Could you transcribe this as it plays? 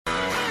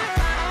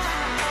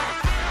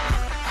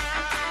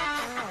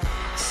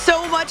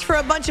much for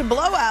a bunch of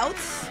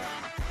blowouts.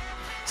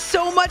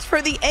 So much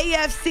for the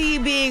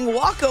AFC being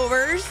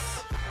walkovers.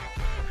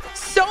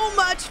 So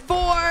much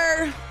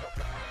for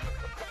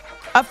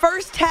a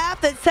first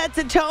half that sets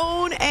a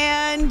tone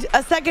and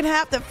a second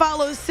half that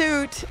follows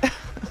suit.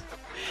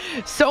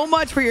 So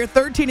much for your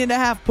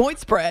 13.5 point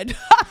spread.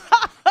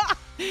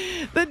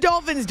 The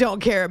Dolphins don't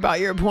care about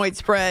your point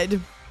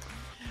spread.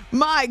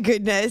 My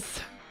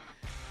goodness.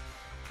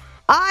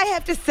 I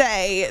have to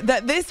say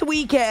that this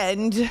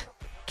weekend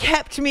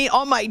kept me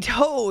on my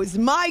toes.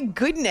 My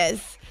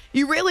goodness.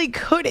 You really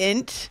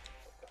couldn't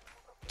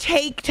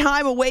take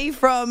time away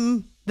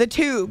from the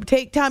tube,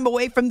 take time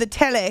away from the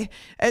tele,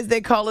 as they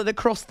call it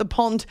across the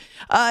pond.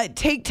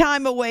 Take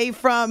time away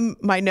from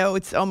my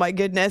notes. Oh, my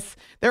goodness.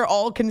 They're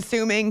all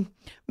consuming.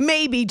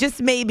 Maybe,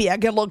 just maybe, I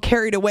get a little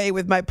carried away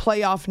with my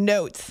playoff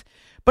notes.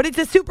 But it's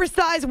a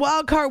supersized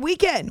wildcard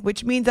weekend,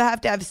 which means I have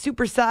to have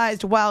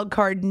supersized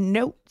wildcard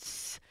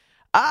notes.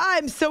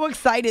 I'm so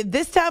excited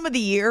this time of the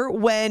year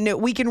when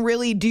we can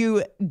really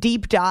do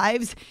deep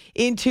dives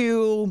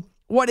into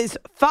what is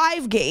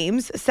 5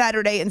 games,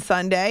 Saturday and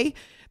Sunday.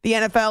 The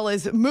NFL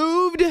has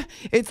moved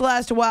its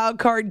last wild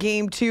card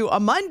game to a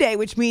Monday,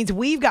 which means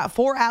we've got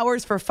 4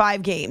 hours for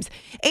 5 games.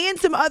 And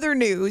some other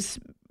news.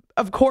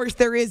 Of course,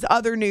 there is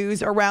other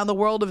news around the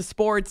world of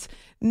sports,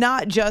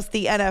 not just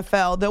the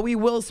NFL, though we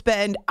will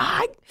spend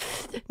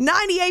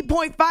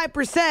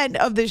 98.5%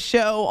 of this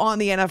show on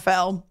the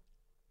NFL.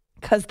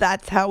 Because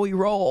that's how we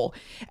roll.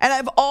 And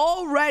I've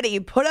already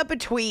put up a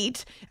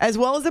tweet as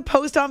well as a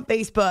post on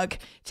Facebook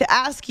to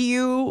ask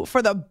you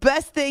for the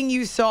best thing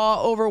you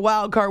saw over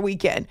Wildcard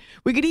Weekend.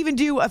 We could even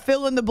do a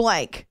fill in the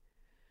blank.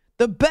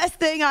 The best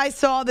thing I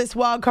saw this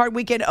Wildcard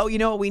Weekend. Oh, you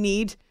know what we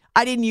need?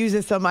 I didn't use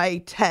this on my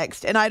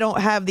text, and I don't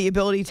have the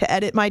ability to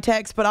edit my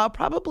text, but I'll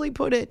probably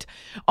put it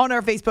on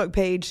our Facebook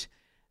page,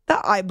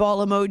 the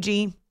eyeball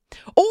emoji.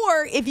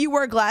 Or if you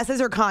wear glasses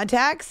or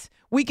contacts,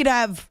 we could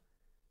have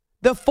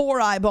the 4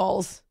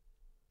 eyeballs.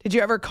 Did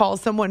you ever call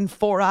someone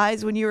 4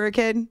 eyes when you were a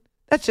kid?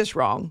 That's just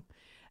wrong.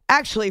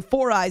 Actually,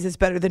 4 eyes is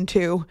better than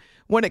 2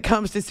 when it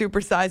comes to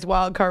supersized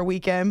wildcard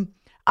weekend.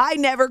 I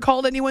never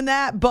called anyone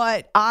that,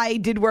 but I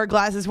did wear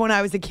glasses when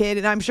I was a kid,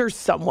 and I'm sure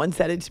someone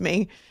said it to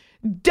me.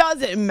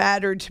 Doesn't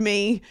matter to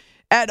me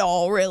at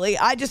all, really.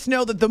 I just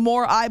know that the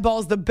more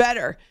eyeballs, the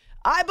better.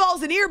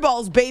 Eyeballs and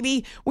earballs,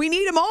 baby. We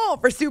need them all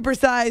for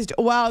supersized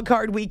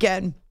wildcard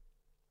weekend.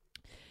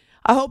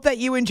 I hope that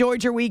you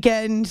enjoyed your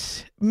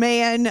weekend.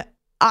 Man,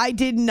 I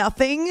did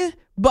nothing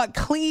but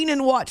clean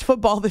and watch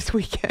football this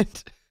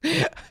weekend.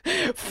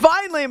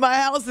 Finally, my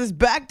house is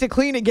back to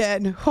clean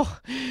again. Oh,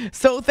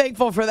 so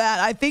thankful for that.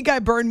 I think I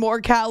burn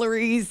more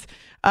calories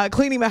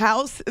cleaning my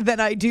house than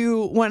I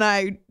do when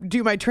I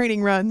do my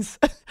training runs.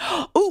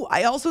 Ooh,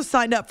 I also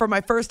signed up for my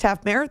first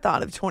half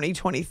marathon of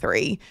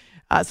 2023.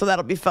 So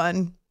that'll be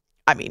fun.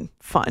 I mean,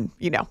 fun,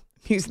 you know.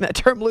 Using that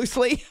term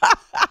loosely.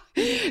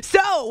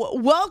 So,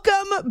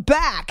 welcome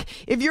back.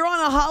 If you're on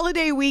a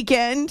holiday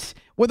weekend,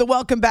 well, the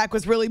welcome back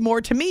was really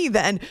more to me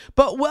then.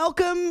 But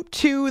welcome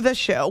to the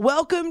show.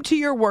 Welcome to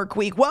your work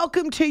week.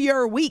 Welcome to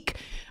your week.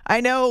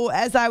 I know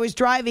as I was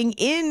driving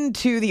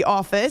into the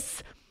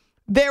office,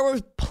 there were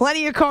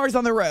plenty of cars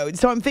on the road.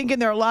 So I'm thinking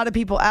there are a lot of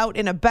people out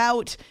and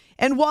about.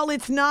 And while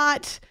it's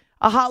not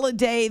a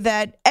holiday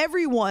that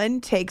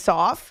everyone takes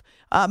off,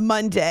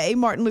 Monday,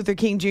 Martin Luther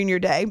King Jr.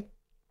 Day,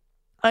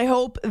 I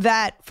hope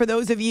that for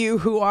those of you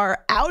who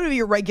are out of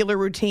your regular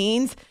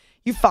routines,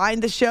 you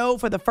find the show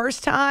for the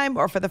first time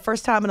or for the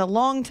first time in a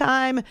long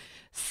time.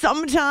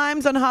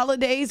 Sometimes on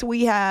holidays,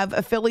 we have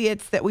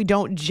affiliates that we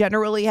don't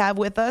generally have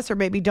with us or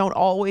maybe don't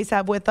always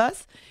have with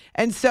us.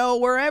 And so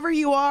wherever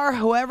you are,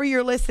 whoever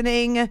you're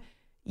listening,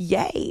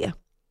 yay.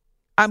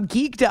 I'm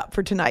geeked up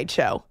for tonight's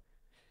show.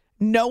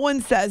 No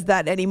one says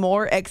that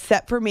anymore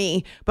except for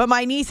me. But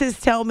my nieces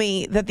tell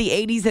me that the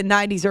 80s and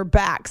 90s are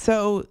back.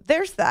 So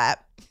there's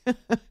that.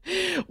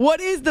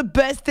 What is the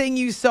best thing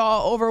you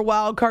saw over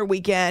Wildcard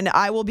Weekend?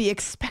 I will be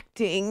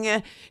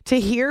expecting to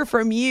hear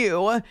from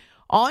you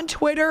on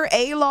Twitter,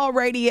 A-Law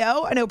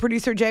Radio. I know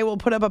producer Jay will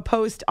put up a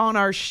post on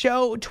our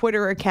show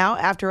Twitter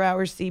account, After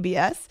Hours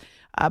CBS.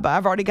 But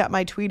I've already got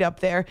my tweet up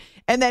there.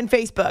 And then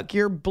Facebook,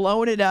 you're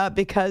blowing it up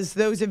because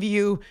those of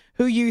you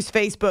who use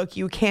Facebook,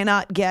 you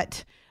cannot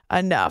get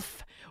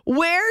enough.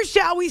 Where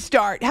shall we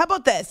start? How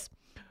about this?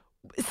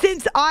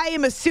 Since I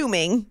am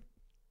assuming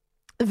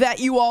that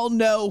you all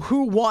know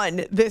who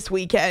won this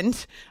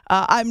weekend.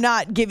 I'm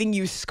not giving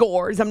you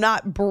scores. I'm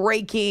not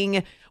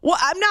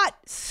I'm not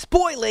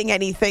spoiling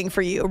anything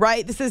for you,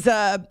 right? This is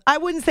I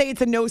wouldn't say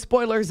it's a no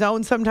spoiler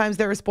zone. Sometimes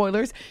there are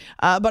spoilers,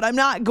 but I'm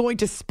not going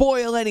to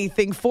spoil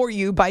anything for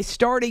you by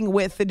starting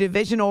with the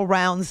divisional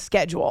round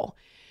schedule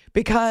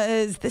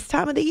because this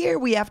time of the year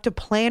we have to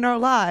plan our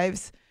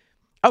lives.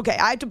 Okay,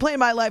 I have to plan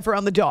my life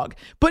around the dog,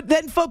 but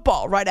then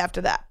football right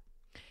after that.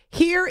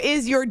 Here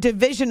is your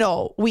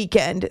divisional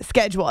weekend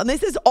schedule. And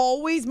this is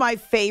always my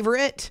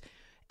favorite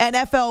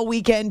NFL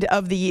weekend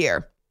of the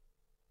year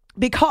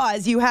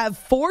because you have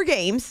 4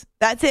 games.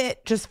 That's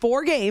it. Just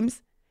 4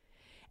 games.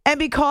 And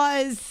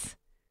because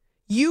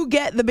you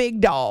get the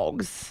big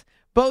dogs,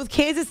 Both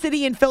Kansas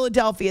City and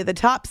Philadelphia, the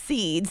top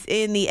seeds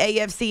in the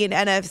AFC and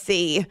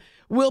NFC,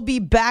 will be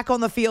back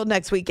on the field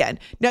next weekend.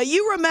 Now,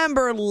 you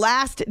remember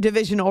last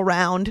divisional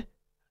round.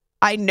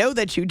 I know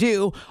that you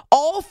do.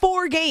 All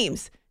 4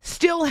 games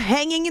still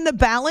hanging in the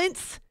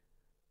balance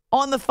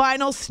on the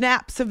final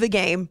snaps of the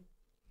game.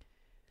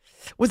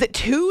 Was it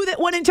 2 that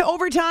went into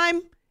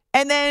overtime?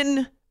 And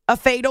then a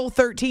fatal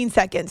 13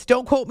 seconds.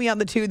 Don't quote me on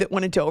the 2 that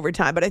went into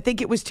overtime, but I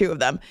think it was 2 of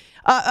them.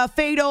 A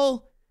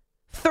fatal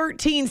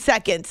 13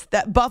 seconds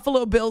that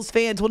Buffalo Bills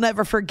fans will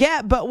never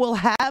forget, but will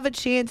have a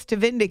chance to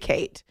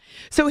vindicate.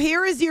 So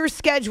here is your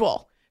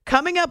schedule.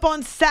 Coming up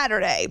on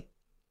Saturday,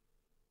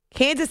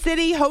 Kansas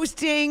City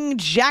hosting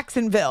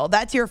Jacksonville.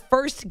 That's your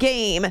first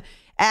game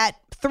at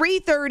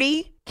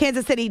 3:30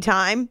 Kansas City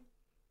time,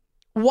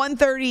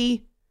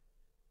 1:30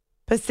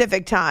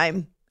 Pacific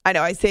time. I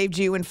know I saved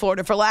you in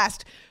Florida for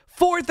last.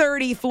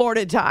 4:30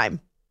 Florida time.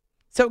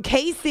 So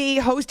KC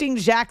hosting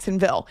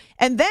Jacksonville.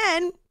 And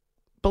then,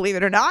 believe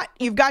it or not,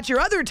 you've got your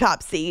other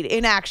top seed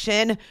in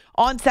action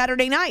on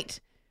Saturday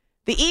night.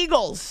 The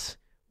Eagles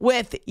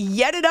with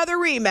yet another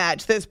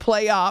rematch this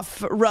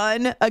playoff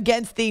run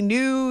against the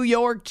New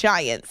York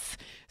Giants.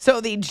 So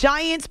the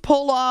Giants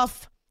pull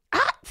off.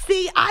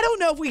 I don't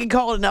know if we can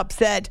call it an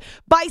upset.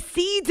 By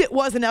seeds, it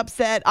was an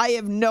upset. I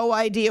have no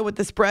idea what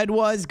the spread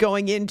was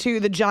going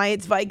into the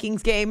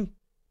Giants-Vikings game.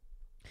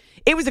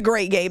 It was a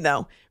great game,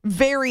 though.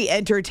 Very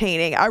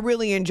entertaining. I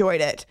really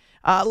enjoyed it.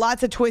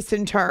 Lots of twists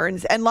and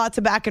turns and lots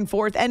of back and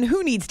forth. And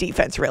who needs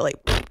defense, really?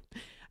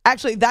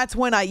 Actually, that's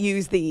when I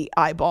used the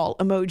eyeball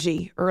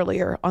emoji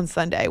earlier on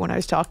Sunday when I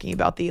was talking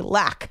about the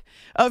lack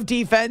of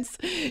defense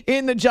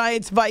in the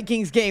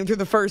Giants-Vikings game through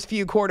the first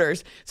few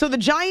quarters. So the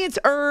Giants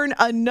earn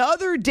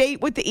another date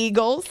with the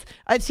Eagles,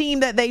 a team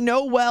that they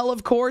know well,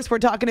 of course. We're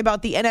talking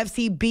about the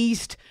NFC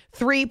Beast,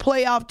 3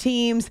 playoff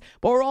teams,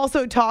 but we're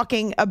also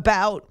talking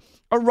about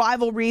a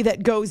rivalry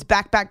that goes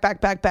back.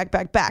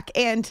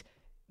 And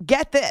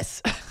get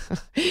this,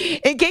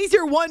 in case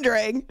you're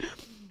wondering,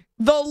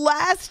 the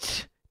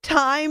last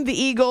time the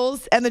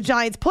Eagles and the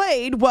Giants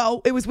played,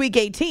 well, it was week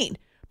 18.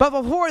 But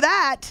before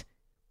that,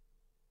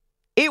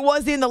 it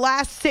was in the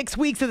last 6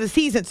 weeks of the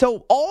season.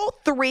 So all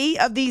 3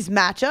 of these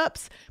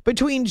matchups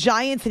between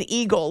Giants and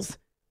Eagles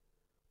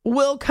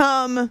will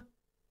come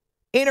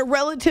in a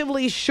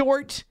relatively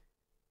short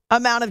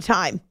amount of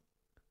time.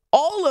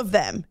 All of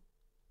them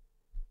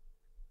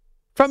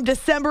from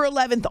December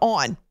 11th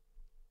on.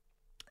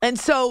 And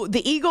so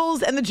the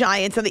Eagles and the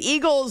Giants, and the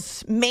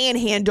Eagles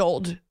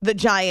manhandled the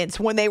Giants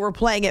when they were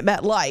playing at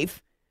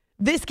MetLife.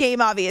 This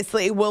game,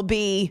 obviously, will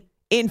be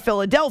in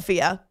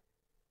Philadelphia.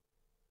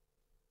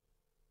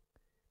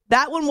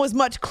 That one was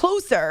much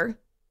closer,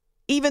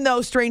 even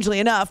though, strangely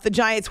enough, the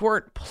Giants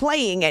weren't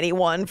playing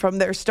anyone from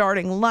their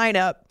starting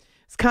lineup.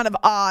 It's kind of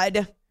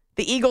odd.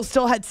 The Eagles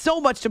still had so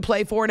much to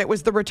play for, and it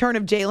was the return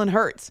of Jalen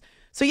Hurts.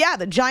 So, yeah,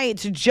 the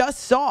Giants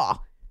just saw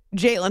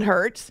Jalen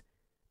Hurts,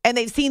 and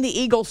they've seen the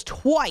Eagles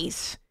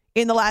twice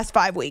in the last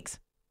 5 weeks.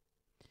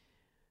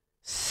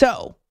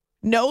 So,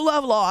 no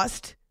love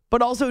lost,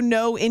 but also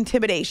no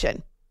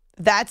intimidation.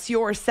 That's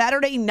your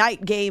Saturday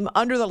night game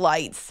under the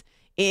lights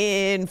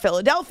in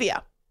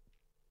Philadelphia.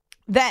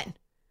 Then,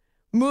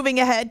 moving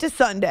ahead to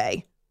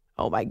Sunday.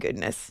 Oh, my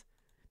goodness.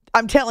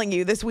 I'm telling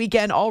you, this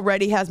weekend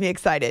already has me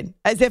excited,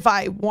 as if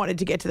I wanted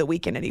to get to the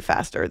weekend any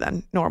faster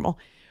than normal.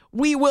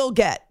 We will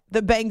get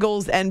the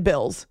Bengals and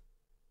Bills.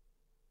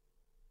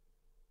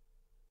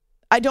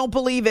 I don't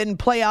believe in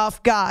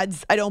playoff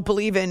gods. I don't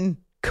believe in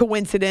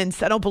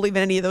coincidence. I don't believe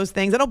in any of those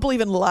things. I don't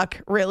believe in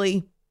luck,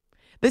 really.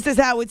 This is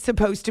how it's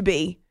supposed to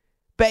be.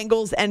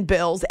 Bengals and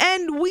Bills.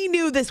 And we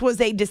knew this was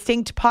a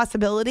distinct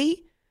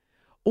possibility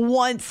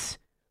once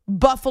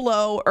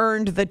Buffalo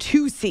earned the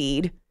 2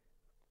 seed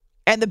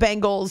and the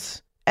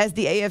Bengals, as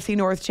the AFC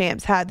North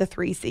champs, had the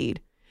 3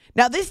 seed.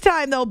 Now, this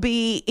time they'll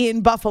be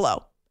in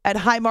Buffalo at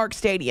Highmark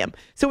Stadium.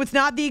 So it's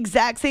not the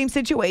exact same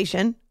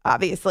situation,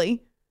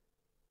 obviously.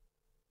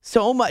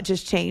 So much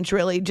has changed,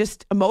 really,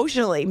 just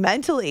emotionally,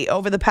 mentally,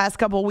 over the past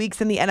couple of weeks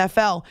in the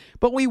NFL.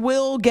 But we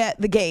will get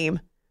the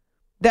game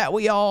that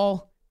we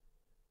all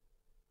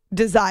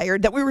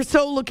desired, that we were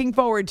so looking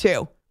forward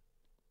to.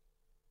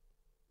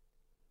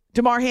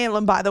 Damar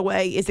Hamlin, by the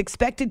way, is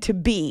expected to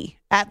be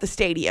at the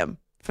stadium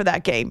for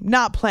that game.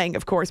 Not playing,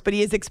 of course, but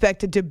he is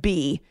expected to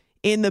be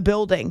in the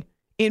building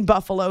in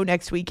Buffalo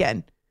next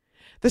weekend.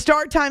 The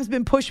start time's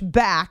been pushed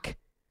back,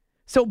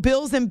 so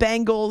Bills and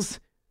Bengals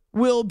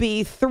will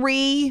be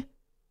 3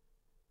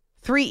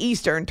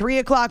 Eastern, 3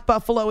 o'clock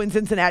Buffalo and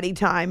Cincinnati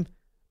time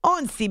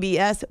on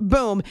CBS.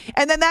 Boom.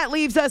 And then that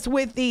leaves us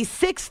with the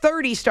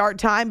 6:30 start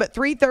time, but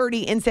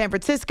 3:30 in San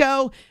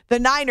Francisco. The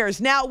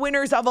Niners, now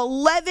winners of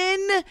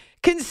 11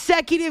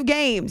 consecutive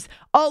games.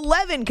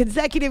 11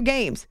 consecutive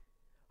games.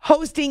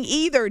 Hosting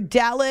either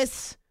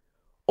Dallas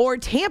or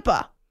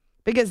Tampa,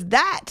 because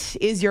that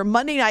is your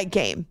Monday night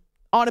game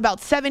on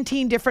about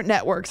 17 different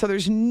networks. So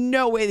there's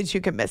no way that you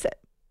can miss it.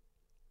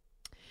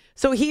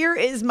 So here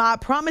is my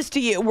promise to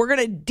you. We're going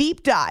to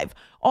deep dive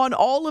on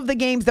all of the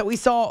games that we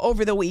saw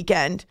over the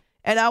weekend.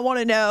 And I want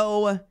to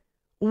know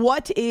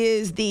what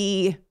is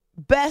the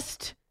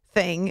best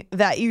thing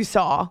that you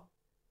saw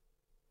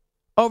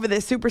over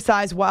this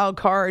supersized wild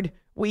card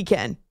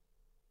weekend?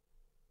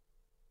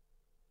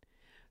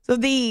 So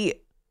the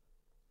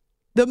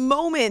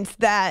moments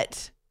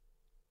that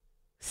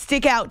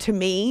stick out to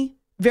me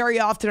very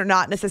often are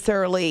not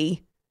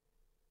necessarily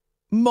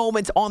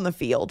moments on the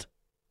field.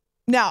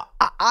 Now,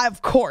 I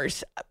of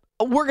course,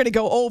 we're going to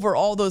go over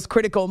all those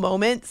critical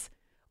moments,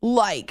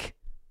 like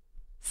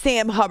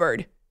Sam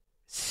Hubbard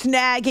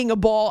snagging a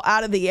ball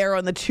out of the air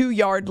on the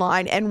 2-yard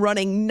line and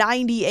running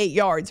 98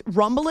 yards.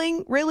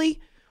 Rumbling,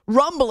 really?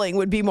 Rumbling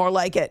would be more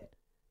like it.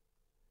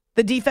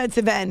 The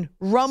defensive end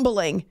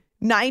rumbling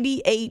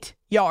 98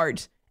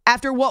 yards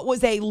after what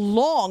was a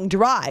long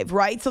drive,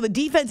 right? So the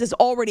defense is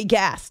already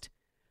gassed.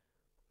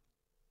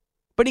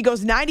 But he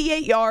goes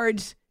 98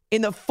 yards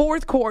in the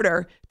fourth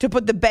quarter to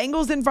put the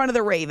Bengals in front of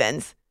the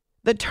Ravens.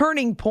 The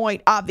turning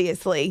point,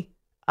 obviously.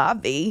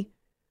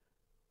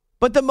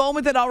 But the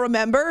moment that I'll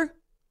remember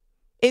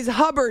is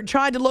Hubbard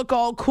trying to look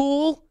all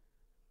cool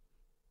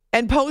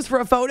and pose for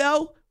a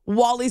photo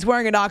while he's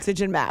wearing an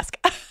oxygen mask.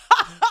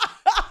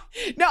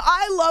 Now,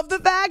 I love the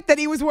fact that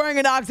he was wearing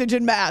an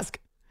oxygen mask.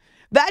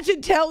 That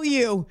should tell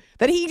you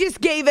that he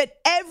just gave it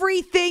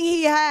everything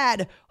he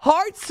had.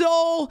 Heart,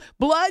 soul,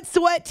 blood,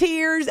 sweat,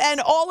 tears, and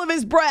all of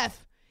his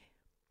breath.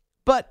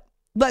 But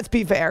let's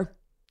be fair.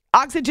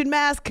 Oxygen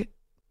mask,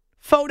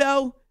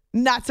 photo,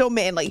 not so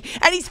manly.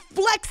 And he's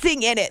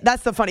flexing in it.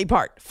 That's the funny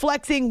part.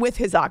 Flexing with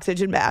his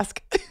oxygen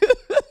mask.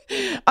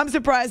 I'm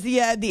surprised he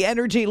had the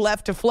energy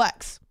left to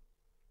flex.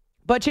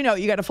 But you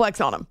got to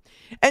flex on him.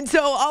 And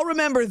so I'll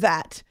remember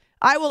that.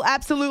 I will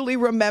absolutely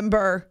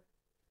remember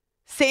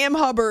Sam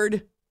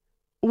Hubbard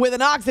with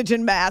an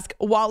oxygen mask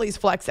while he's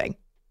flexing.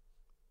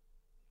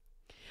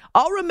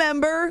 I'll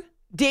remember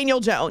Daniel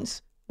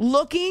Jones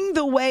looking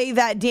the way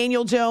that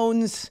Daniel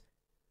Jones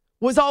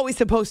was always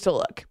supposed to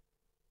look.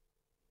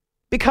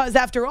 Because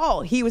after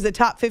all, he was a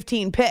top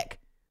 15 pick.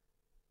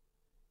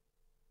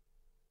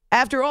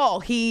 After all,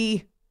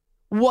 he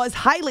was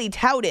highly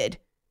touted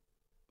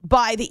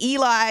by the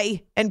Eli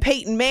and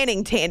Peyton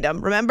Manning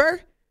tandem. Remember?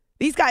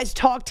 These guys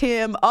talked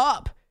him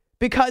up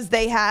because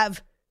they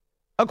have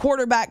a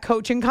quarterback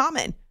coach in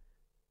common,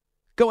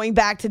 going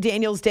back to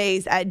Daniel's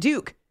days at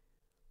Duke.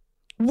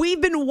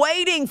 We've been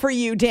waiting for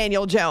you,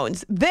 Daniel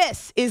Jones.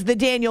 This is the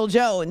Daniel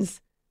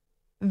Jones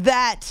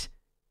that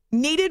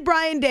needed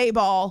Brian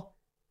Daboll,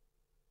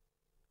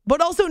 but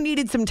also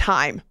needed some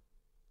time.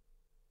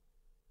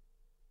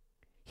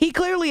 He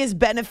clearly has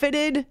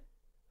benefited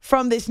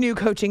from this new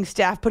coaching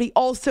staff, but he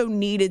also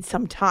needed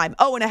some time.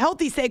 Oh, and a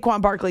healthy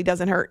Saquon Barkley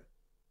doesn't hurt.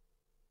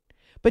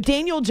 But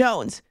Daniel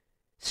Jones,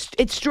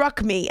 it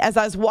struck me as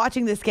I was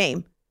watching this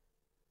game,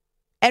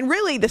 and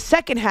really the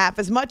second half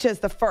as much as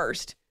the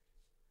first,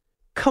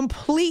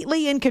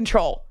 completely in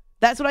control.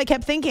 That's what I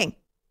kept thinking.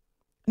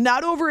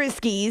 Not over his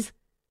skis,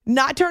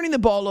 not turning the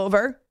ball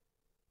over,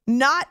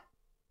 not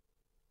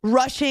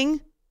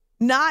rushing,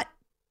 not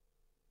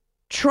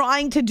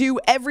trying to do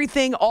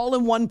everything all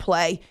in one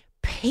play.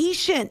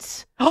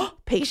 Patience.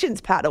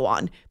 Patience,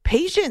 Padawan.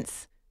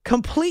 Patience.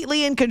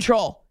 Completely in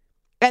control.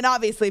 And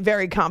obviously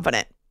very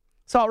confident.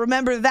 So I'll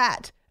remember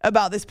that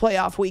about this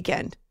playoff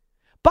weekend.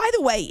 By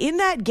the way, in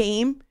that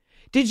game,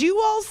 did you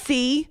all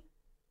see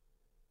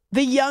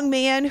the young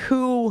man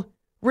who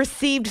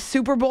received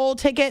Super Bowl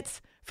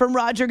tickets from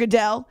Roger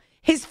Goodell?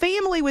 His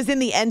family was in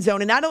the end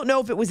zone, and I don't know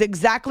if it was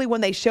exactly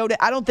when they showed it.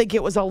 I don't think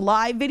it was a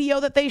live video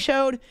that they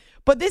showed,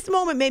 but this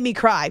moment made me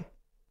cry.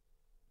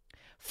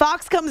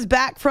 Fox comes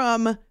back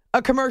from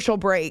a commercial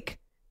break,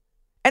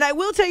 and I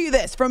will tell you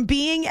this, from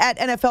being at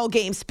NFL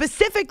games,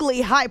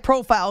 specifically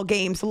high-profile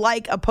games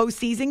like a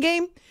postseason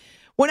game,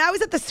 when I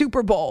was at the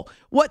Super Bowl,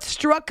 what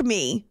struck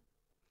me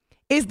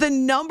is the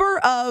number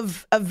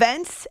of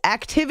events,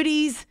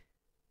 activities,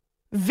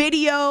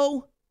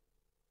 video,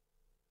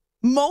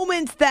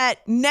 moments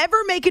that never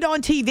make it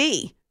on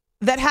TV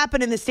that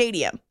happen in the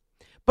stadium.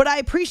 But I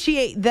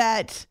appreciate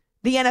that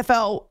the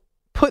NFL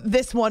put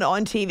this one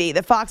on TV,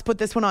 that Fox put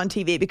this one on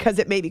TV, because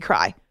it made me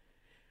cry.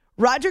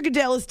 Roger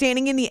Goodell is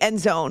standing in the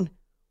end zone,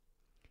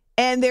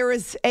 and there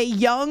is a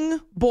young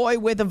boy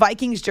with a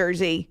Vikings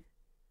jersey,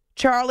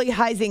 Charlie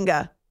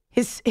Huizinga.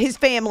 His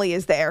family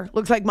is there.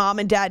 Looks like mom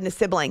and dad and a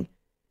sibling.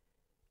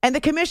 And the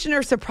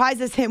commissioner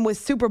surprises him with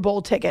Super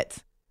Bowl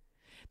tickets.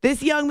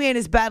 This young man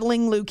is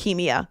battling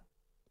leukemia.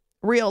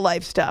 Real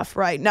life stuff,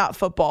 right? Not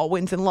football,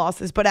 wins and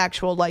losses, but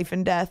actual life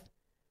and death.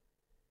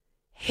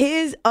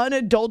 His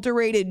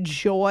unadulterated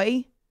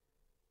joy,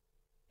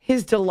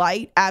 his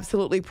delight,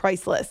 absolutely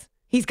priceless.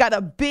 He's got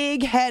a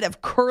big head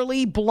of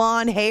curly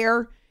blonde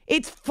hair.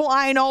 It's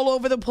flying all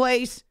over the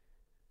place.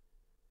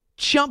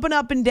 Jumping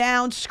up and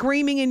down,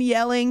 screaming and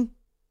yelling.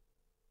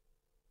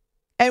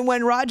 And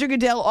when Roger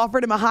Goodell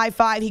offered him a high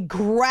five, he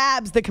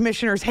grabs the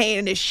commissioner's hand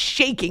and is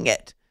shaking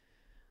it.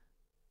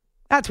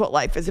 That's what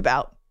life is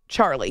about.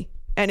 Charlie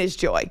and his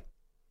joy.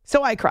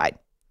 So I cried.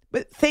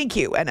 But thank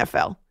you,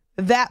 NFL.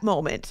 That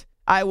moment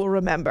I will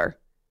remember.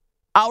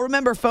 I'll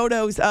remember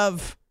photos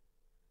of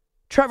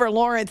Trevor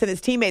Lawrence and his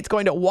teammates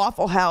going to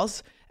Waffle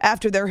House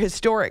after their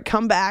historic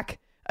comeback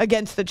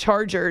against the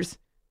Chargers.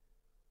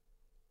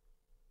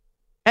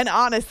 And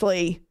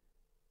honestly,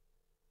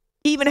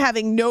 even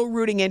having no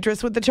rooting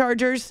interest with the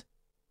Chargers,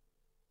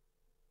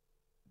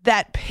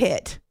 that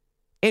pit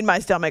in my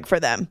stomach for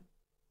them.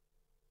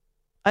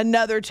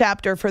 Another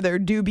chapter for their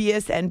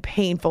dubious and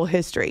painful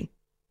history.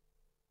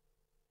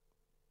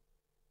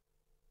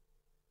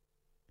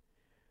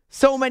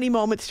 So many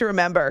moments to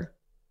remember.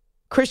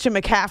 Christian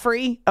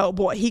McCaffrey, oh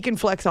boy, he can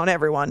flex on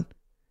everyone.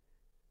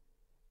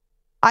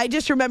 I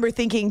just remember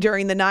thinking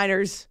during the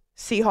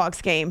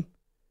Niners-Seahawks game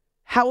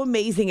how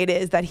amazing it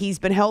is that he's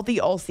been healthy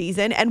all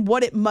season and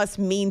what it must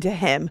mean to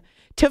him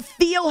to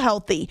feel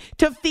healthy,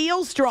 to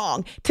feel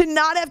strong, to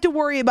not have to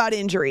worry about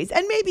injuries.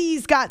 And maybe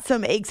he's got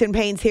some aches and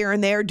pains here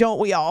and there, don't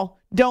we all?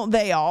 Don't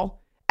they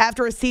all?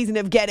 After a season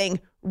of getting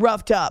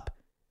roughed up.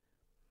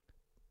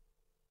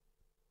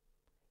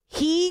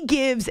 He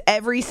gives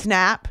every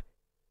snap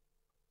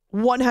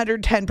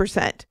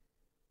 110%.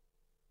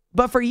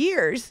 But for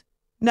years,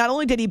 not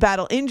only did he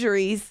battle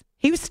injuries,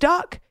 he was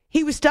stuck.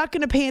 He was stuck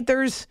in a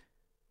Panthers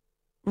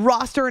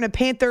roster, in a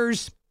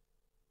Panthers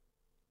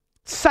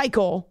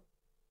cycle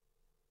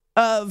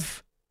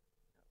of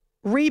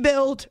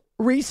rebuild,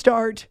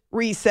 restart,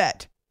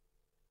 reset.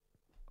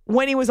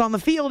 When he was on the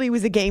field, he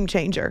was a game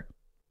changer.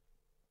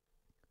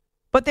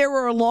 But there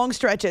were long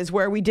stretches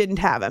where we didn't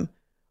have him.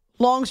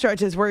 Long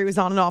stretches where he was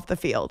on and off the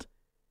field.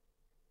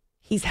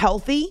 He's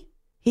healthy.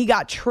 He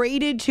got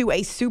traded to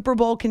a Super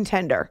Bowl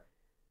contender.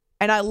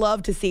 And I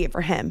love to see it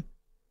for him.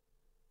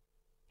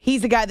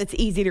 He's a guy that's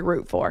easy to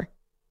root for.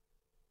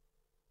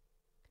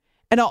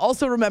 And I'll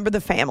also remember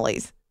the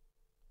families.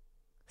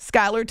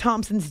 Skylar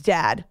Thompson's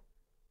dad.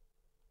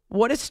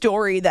 What a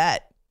story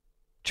that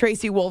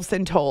Tracy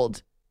Wolfson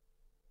told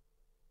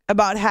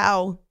about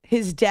how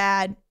his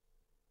dad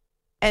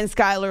and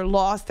Skylar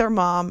lost their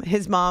mom,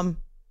 his mom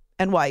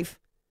and wife,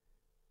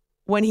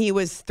 when he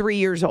was 3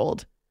 years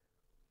old.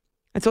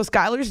 And so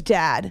Skylar's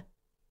dad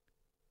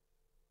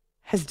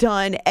has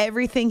done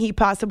everything he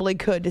possibly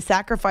could to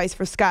sacrifice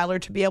for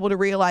Skylar to be able to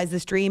realize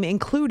this dream,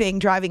 including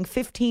driving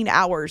 15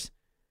 hours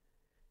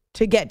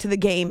to get to the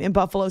game in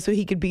Buffalo so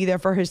he could be there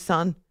for his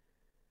son.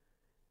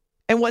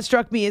 And what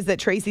struck me is that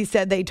Tracy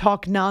said they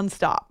talk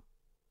nonstop,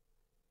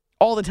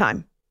 all the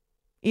time,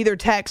 either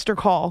text or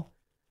call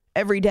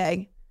every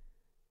day.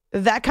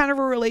 That kind of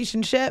a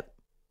relationship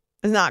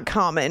is not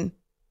common.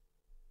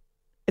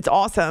 It's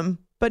awesome,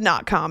 but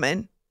not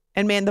common.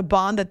 And man, the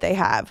bond that they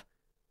have.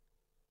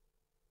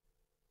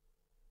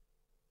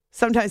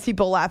 Sometimes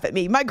people laugh at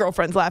me. My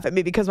girlfriends laugh at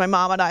me because my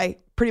mom and I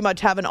pretty much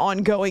have an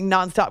ongoing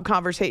nonstop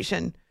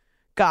conversation.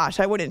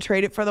 Gosh, I wouldn't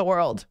trade it for the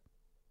world.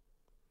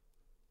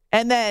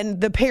 And then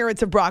the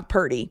parents of Brock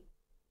Purdy.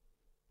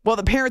 Well,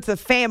 the parents of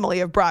the family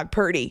of Brock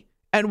Purdy.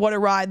 And what a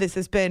ride this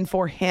has been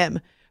for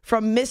him.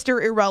 From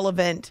Mr.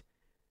 Irrelevant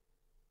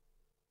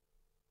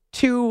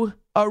to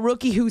a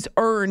rookie who's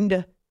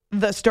earned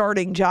the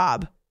starting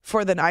job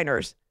for the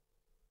Niners.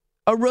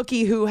 A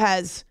rookie who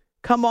has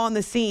come on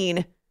the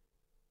scene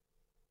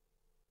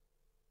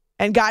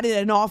and got in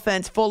an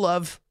offense full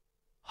of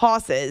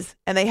hosses,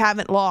 and they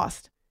haven't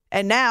lost.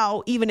 And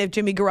now, even if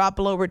Jimmy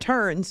Garoppolo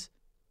returns,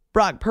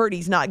 Brock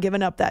Purdy's not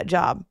giving up that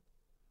job.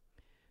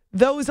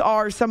 Those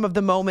are some of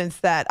the moments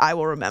that I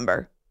will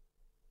remember.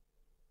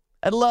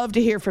 I'd love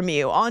to hear from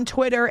you on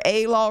Twitter,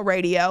 A-Law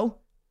Radio.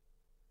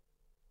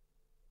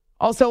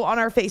 Also on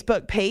our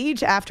Facebook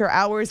page, After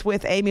Hours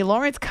with Amy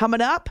Lawrence.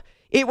 Coming up,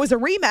 it was a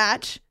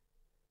rematch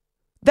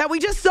that we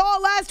just saw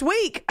last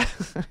week.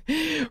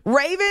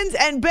 Ravens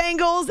and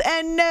Bengals,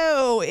 and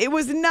no, it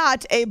was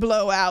not a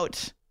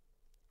blowout.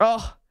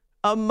 Oh,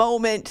 a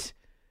moment.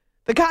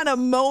 The kind of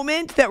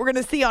moment that we're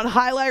going to see on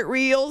highlight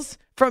reels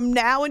from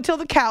now until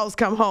the cows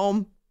come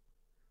home.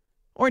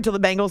 Or until the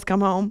Bengals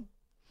come home.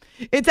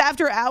 It's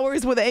After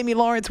Hours with Amy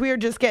Lawrence. We are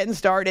just getting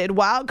started.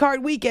 Wild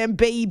Card Weekend,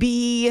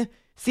 baby.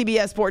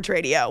 CBS Sports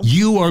Radio.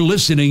 You are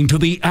listening to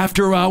the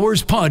After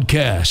Hours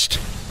Podcast.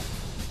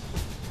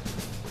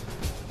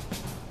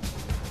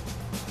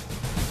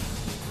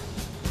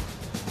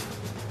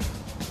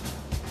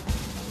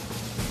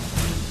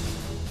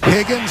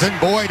 Higgins and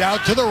Boyd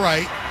out to the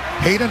right.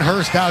 Hayden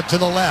Hurst out to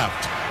the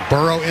left.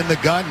 Burrow in the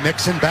gun.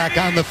 Mixon back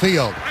on the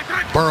field.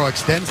 Burrow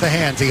extends the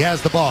hands. He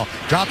has the ball.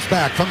 Drops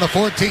back from the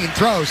 14.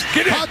 Throws.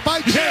 Caught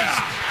by Chase. Yeah.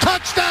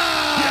 Touchdown!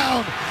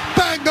 Yeah.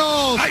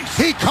 Bengals! Nice.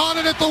 He caught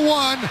it at the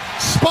 1.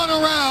 Spun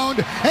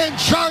around and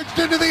charged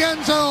into the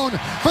end zone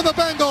for the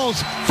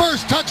Bengals.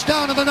 First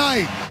touchdown of the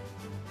night.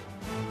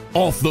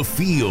 Off the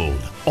field,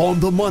 on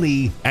the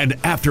money, and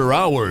after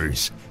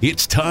hours.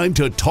 It's time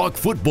to talk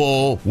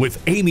football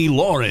with Amy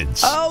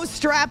Lawrence. Oh,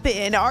 strap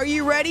in. Are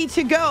you ready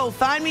to go?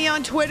 Find me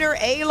on Twitter,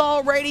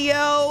 A-Law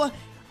Radio.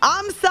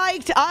 I'm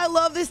psyched. I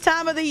love this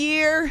time of the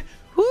year.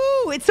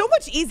 Woo, it's so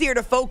much easier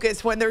to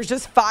focus when there's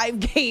just 5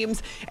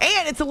 games,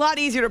 and it's a lot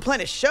easier to plan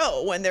a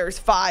show when there's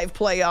 5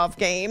 playoff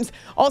games.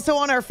 Also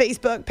on our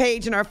Facebook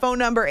page and our phone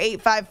number,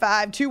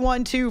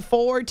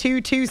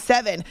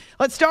 855-212-4227.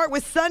 Let's start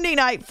with Sunday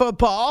Night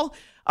Football.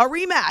 A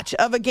rematch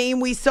of a game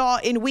we saw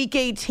in Week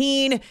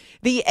 18,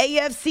 the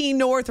AFC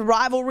North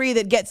rivalry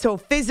that gets so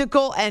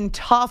physical and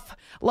tough,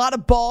 a lot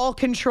of ball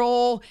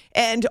control,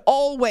 and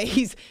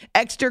always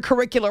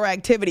extracurricular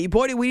activity.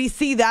 Boy, did we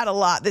see that a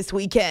lot this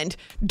weekend.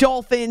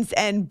 Dolphins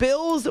and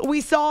Bills,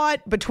 we saw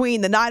it. Between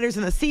the Niners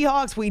and the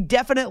Seahawks, we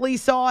definitely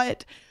saw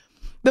it.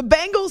 The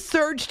Bengals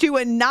surged to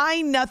a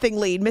 9-0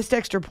 lead, missed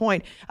extra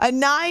point, a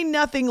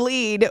 9-0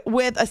 lead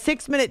with a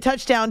 6-minute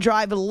touchdown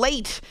drive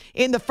late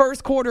in the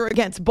first quarter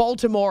against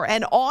Baltimore.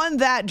 And on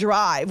that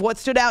drive, what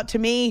stood out to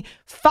me,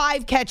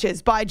 5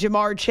 catches by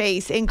Ja'Marr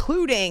Chase,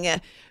 including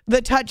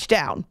the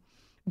touchdown.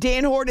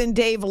 Dan Horton,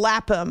 Dave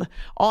Lapham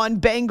on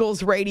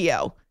Bengals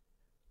radio.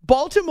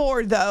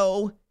 Baltimore,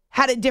 though,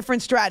 had a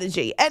different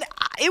strategy. And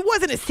it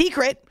wasn't a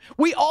secret.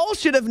 We all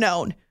should have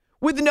known.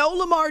 With no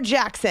Lamar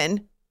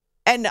Jackson,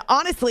 and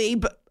honestly,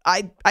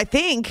 I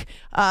think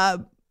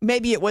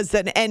maybe it was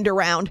an end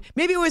around.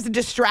 Maybe it was a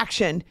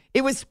distraction.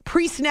 It was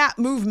pre-snap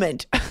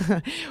movement.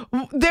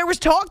 There was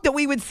talk that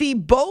we would see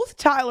both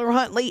Tyler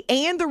Huntley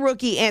and the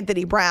rookie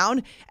Anthony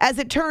Brown. As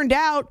it turned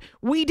out,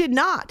 we did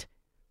not.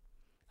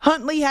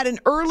 Huntley had an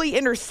early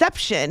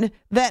interception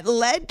that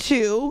led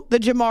to the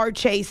Ja'Marr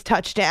Chase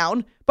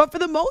touchdown. But for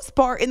the most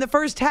part, in the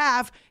first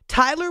half,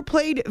 Tyler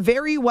played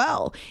very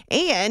well.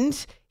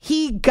 And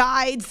he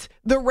guides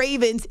the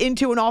Ravens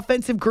into an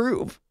offensive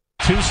groove.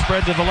 2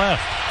 spread to the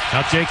left.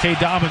 Now J.K.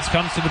 Dobbins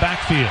comes to the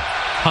backfield.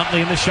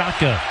 Huntley in the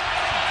shotgun.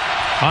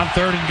 On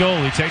 3rd and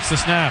goal, he takes the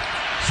snap.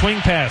 Swing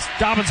pass.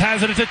 Dobbins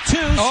has it at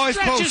 2.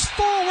 Stretches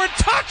forward.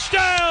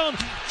 Touchdown!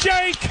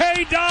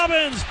 J.K.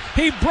 Dobbins.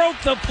 He broke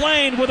the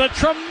plane with a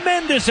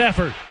tremendous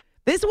effort.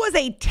 This was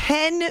a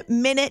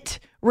 10-minute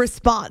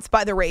response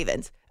by the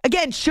Ravens.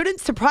 Again, shouldn't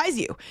surprise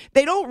you.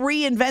 They don't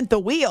reinvent the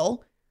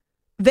wheel.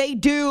 They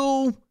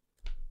do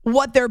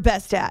what they're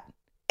best at.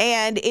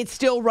 And it's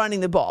still running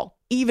the ball,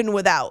 even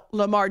without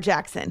Lamar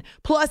Jackson.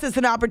 Plus, it's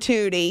an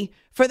opportunity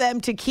for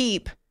them to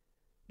keep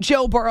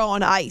Joe Burrow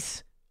on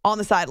ice on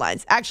the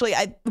sidelines. Actually,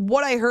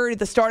 what I heard at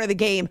the start of the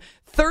game,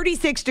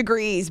 36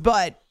 degrees,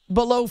 but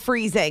below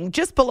freezing,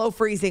 just below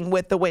freezing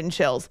with the wind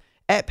chills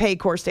at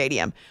Paycor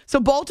Stadium. So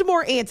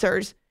Baltimore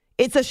answers.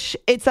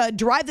 It's a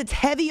drive that's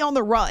heavy on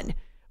the run,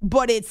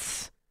 but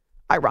it's,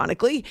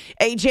 ironically,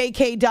 a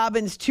J.K.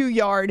 Dobbins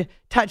 2-yard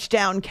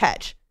touchdown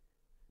catch.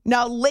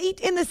 Now,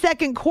 late in the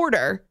second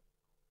quarter,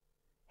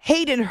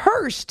 Hayden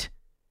Hurst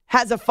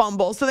has a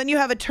fumble. So then you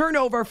have a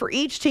turnover for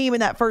each team in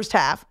that first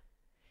half.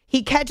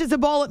 He catches a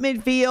ball at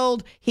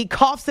midfield. He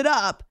coughs it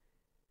up.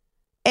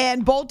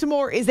 And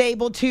Baltimore is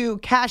able to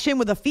cash in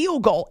with a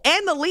field goal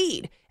and the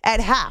lead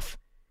at half,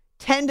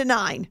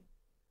 10-9.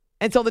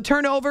 And so the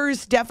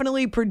turnovers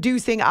definitely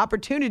producing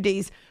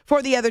opportunities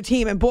for the other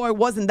team. And boy,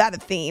 wasn't that a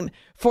theme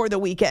for the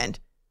weekend.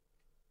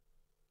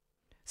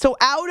 So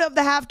out of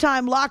the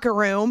halftime locker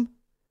room,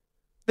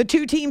 the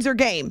two teams are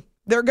game.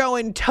 They're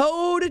going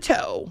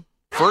toe-to-toe.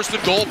 1st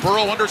and goal,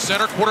 Burrow under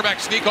center, quarterback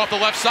sneak off the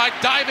left side,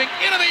 diving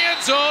into the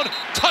end zone,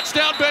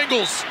 touchdown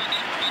Bengals.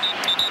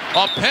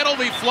 A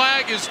penalty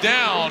flag is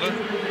down.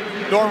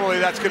 Normally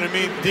that's going to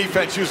mean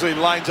defense usually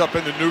lines up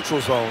in the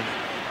neutral zone.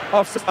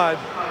 Offside,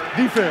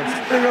 defense,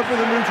 getting up in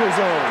the neutral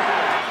zone.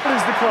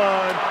 Please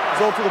decline,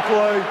 result of the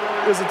play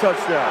is a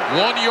touchdown.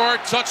 1-yard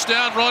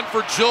touchdown run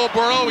for Joe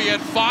Burrow. He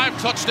had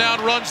 5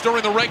 touchdown runs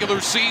during the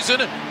regular season.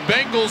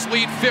 Bengals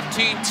lead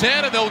 15-10,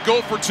 and they'll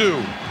go for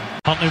 2.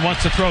 Huntley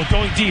wants to throw,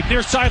 going deep,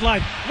 near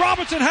sideline.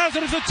 Robinson has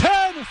it as a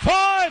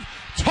 10-5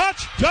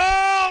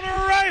 touchdown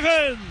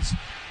Ravens.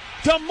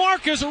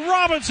 DeMarcus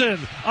Robinson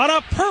on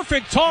a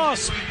perfect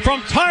toss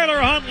from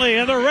Tyler Huntley,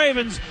 and the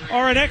Ravens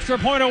are an extra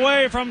point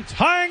away from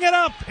tying it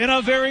up in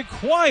a very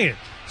quiet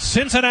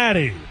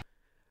Cincinnati.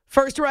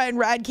 First, Ryan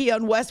Radke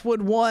on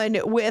Westwood One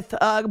with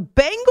a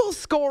Bengals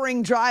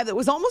scoring drive that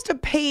was almost a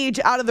page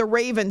out of the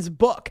Ravens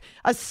book.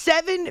 A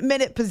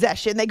 7-minute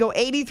possession. They go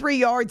 83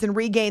 yards and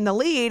regain the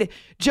lead.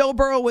 Joe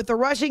Burrow with the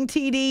rushing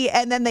TD,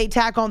 and then they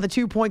tack on the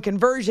 2-point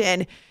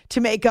conversion to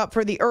make up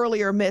for the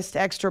earlier missed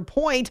extra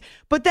point.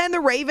 But then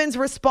the Ravens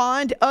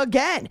respond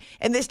again,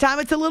 and this time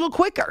it's a little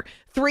quicker.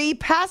 3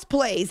 pass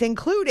plays,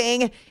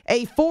 including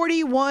a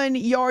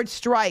 41-yard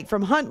strike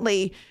from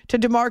Huntley to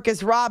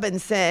DeMarcus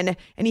Robinson.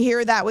 And you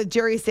hear that with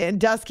Jerry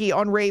Sandusky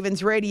on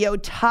Ravens radio.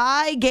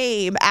 Tie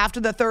game after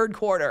the third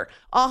quarter.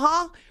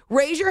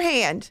 Raise your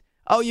hand.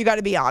 Oh, you got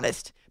to be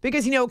honest.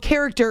 Because,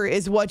 character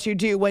is what you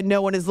do when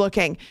no one is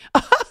looking.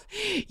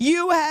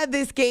 You had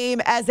this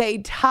game as a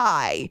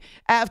tie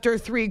after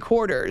 3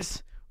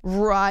 quarters,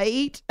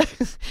 right?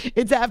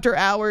 It's after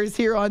hours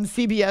here on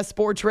CBS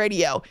Sports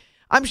Radio.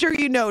 I'm sure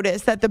you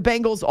noticed that the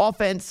Bengals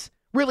offense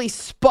really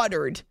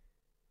sputtered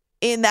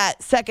in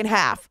that second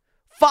half.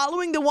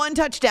 Following the 1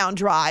 touchdown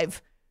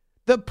drive,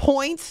 the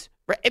points,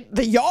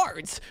 the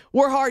yards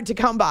were hard to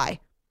come by.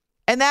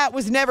 And that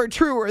was never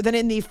truer than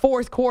in the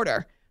fourth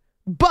quarter.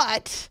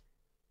 But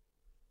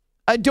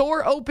a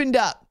door opened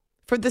up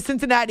for the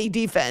Cincinnati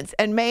defense,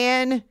 and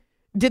man,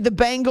 did the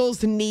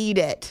Bengals need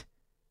it.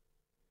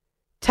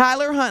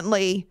 Tyler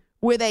Huntley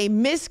with a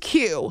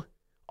miscue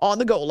on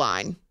the goal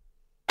line.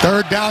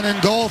 Third down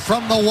and goal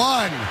from the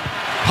 1.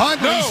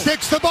 Huntley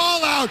sticks the ball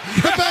out.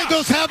 The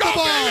Bengals have the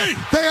ball. Baby.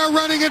 They are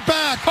running it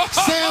back.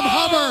 Sam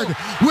Hubbard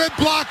with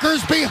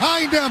blockers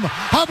behind him.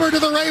 Hubbard to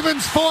the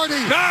Ravens 40,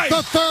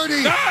 the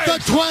 30,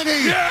 the 20,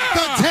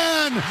 the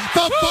 10,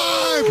 the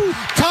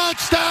 5.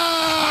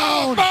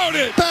 Touchdown!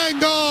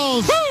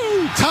 Bengals!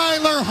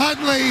 Tyler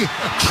Huntley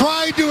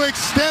tried to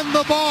extend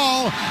the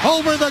ball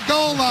over the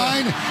goal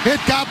line.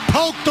 It got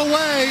poked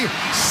away.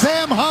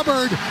 Sam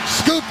Hubbard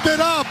scooped it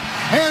up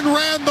and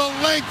ran the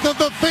length of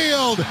the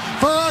field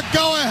for a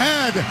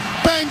go-ahead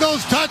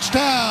Bengals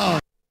touchdown.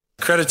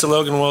 Credit to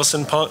Logan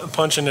Wilson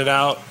punching it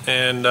out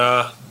and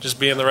just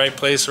being in the right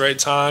place, right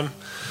time.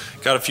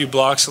 Got a few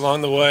blocks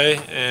along the way,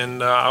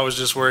 and I was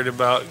just worried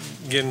about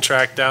getting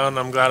tracked down.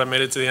 I'm glad I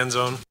made it to the end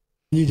zone.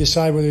 You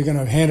decide whether you're going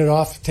to hand it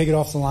off, take it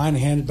off the line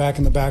and hand it back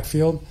in the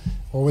backfield,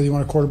 or whether you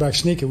want a quarterback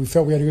sneak it. We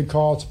felt we had a good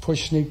call. It's a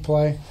push sneak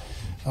play.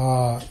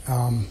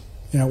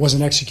 It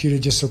wasn't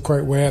executed just the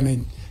correct way. I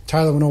mean,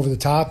 Tyler went over the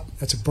top.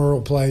 That's a Burrow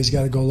play. He's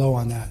got to go low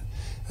on that.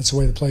 That's the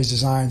way the play's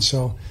designed.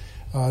 So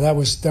that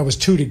was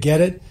 2 to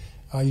get it.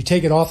 You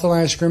take it off the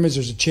line of scrimmage,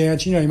 there's a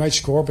chance. You might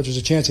score, but there's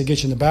a chance it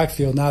gets you in the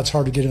backfield. Now it's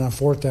hard to get it on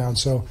 4th down.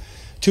 So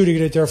 2 to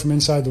get it there from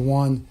inside the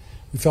 1.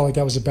 We felt like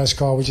that was the best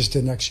call. We just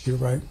didn't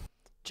execute right.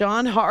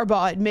 John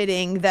Harbaugh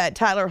admitting that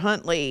Tyler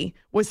Huntley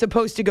was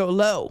supposed to go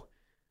low.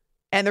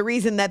 And the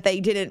reason that they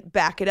didn't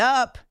back it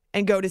up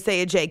and go to,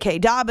 say, a J.K.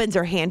 Dobbins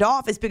or hand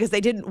off is because they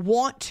didn't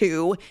want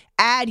to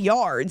add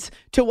yards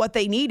to what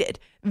they needed.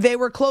 They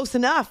were close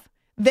enough.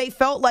 They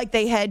felt like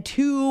they had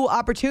 2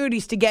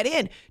 opportunities to get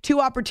in,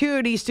 2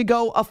 opportunities to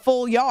go a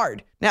full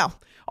yard. Now,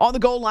 on the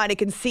goal line, it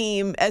can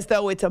seem as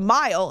though it's a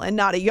mile and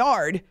not a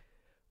yard,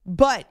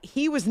 but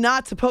he was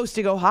not supposed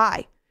to go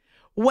high.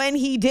 When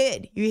he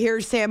did, you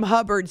hear Sam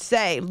Hubbard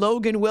say,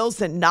 Logan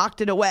Wilson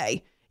knocked it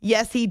away.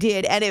 Yes, he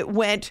did, and it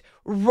went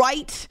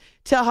right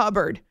to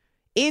Hubbard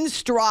in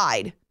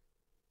stride.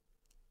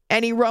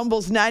 And he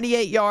rumbles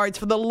 98 yards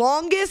for the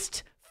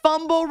longest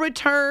fumble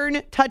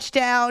return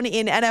touchdown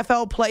in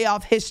NFL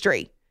playoff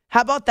history.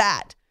 How about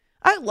that?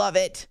 I love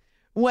it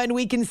when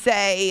we can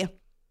say,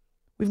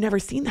 we've never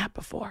seen that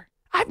before.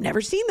 I've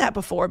never seen that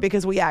before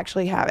because we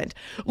actually haven't.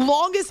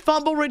 Longest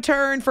fumble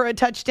return for a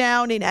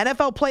touchdown in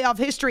NFL playoff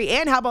history.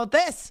 And how about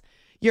this?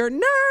 Your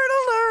nerd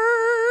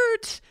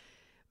alert.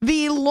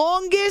 The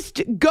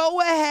longest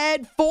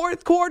go-ahead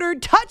 4th quarter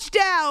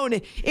touchdown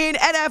in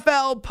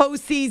NFL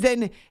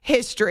postseason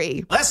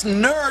history. That's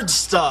nerd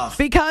stuff.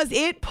 Because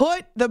it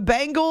put the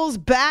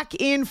Bengals back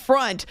in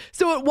front.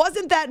 So it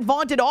wasn't that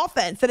vaunted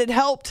offense that had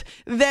helped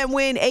them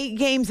win 8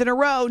 games in a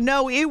row.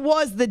 No, it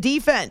was the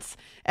defense.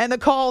 And the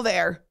call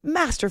there,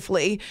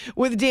 masterfully,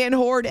 with Dan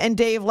Hoard and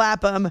Dave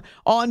Lapham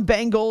on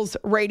Bengals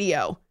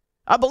radio.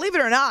 Believe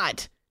it or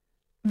not,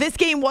 this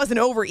game wasn't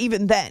over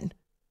even then.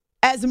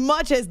 As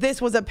much as this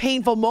was a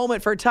painful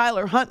moment for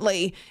Tyler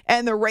Huntley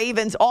and the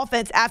Ravens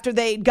offense after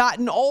they'd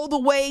gotten all the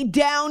way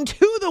down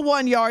to the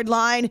 1-yard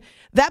line,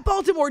 that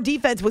Baltimore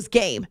defense was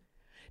game.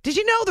 Did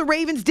you know the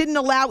Ravens didn't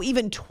allow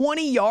even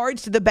 20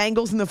 yards to the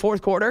Bengals in the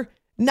 4th quarter?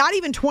 Not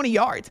even 20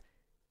 yards.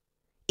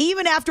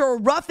 Even after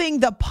roughing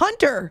the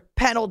punter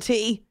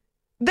penalty,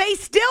 they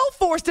still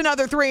forced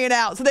another 3 and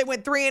out. So they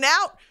went 3 and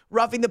out,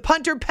 roughing the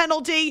punter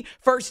penalty,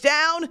 1st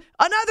down,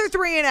 another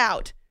 3 and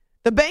out.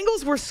 The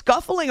Bengals were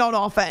scuffling on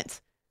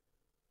offense.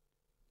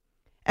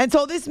 And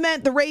so this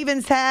meant the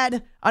Ravens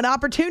had an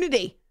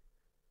opportunity.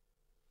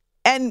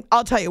 And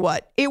I'll tell you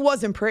what, it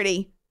wasn't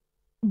pretty.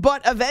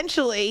 But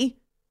eventually,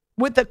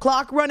 with the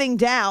clock running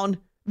down,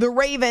 the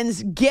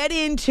Ravens get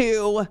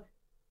into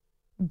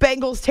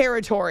Bengals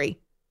territory.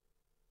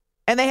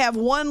 And they have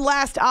one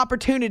last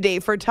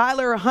opportunity for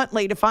Tyler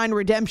Huntley to find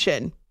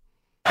redemption.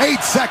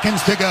 8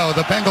 seconds to go.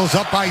 The Bengals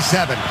up by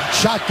 7.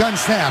 Shotgun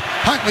snap.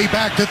 Huntley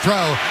back to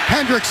throw.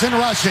 Hendrickson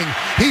rushing.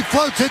 He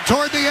floats it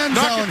toward the end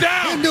zone.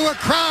 Into a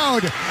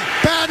crowd.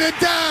 Batted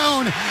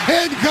down.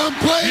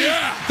 Incomplete.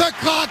 Yeah. The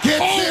clock hits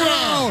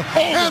 0.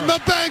 And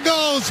the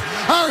Bengals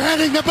are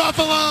heading to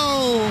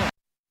Buffalo.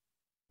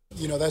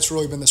 That's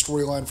really been the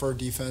storyline for our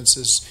defense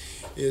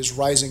is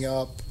rising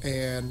up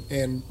and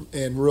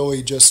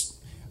really just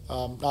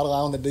not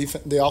allowing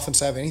the offense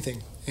to have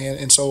anything.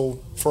 And so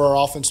for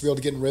our offense to be able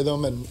to get in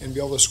rhythm and be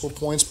able to score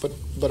points,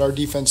 but our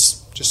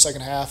defense just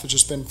second half has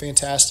just been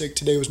fantastic.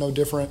 Today was no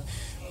different.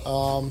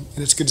 And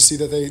it's good to see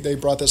that they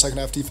brought that second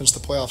half defense to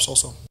the playoffs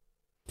also.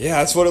 Yeah,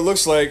 that's what it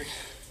looks like.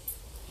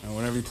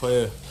 Whenever you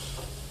play a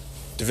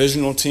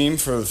divisional team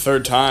for the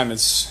 3rd time,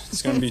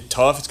 it's going to be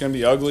tough. It's going to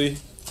be ugly.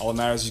 All that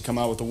matters is you come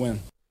out with a win.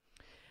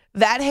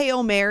 That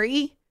Hail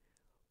Mary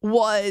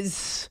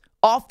was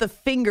off the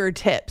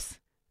fingertips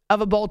of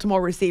a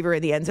Baltimore receiver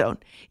in the end zone.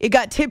 It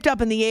got tipped up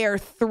in the air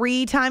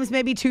 3 times,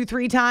 maybe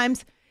 2-3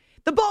 times.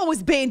 The ball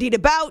was bandied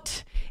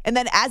about, and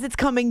then as it's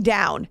coming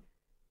down,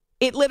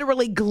 it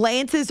literally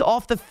glances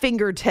off the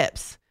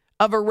fingertips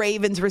of a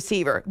Ravens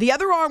receiver. The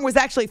other arm was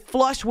actually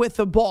flush with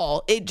the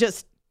ball. It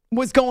just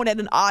was going at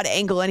an odd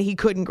angle, and he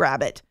couldn't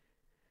grab it.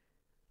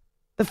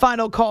 The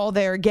final call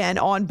there again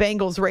on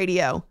Bengals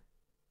radio.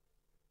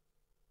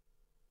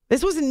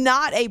 This was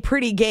not a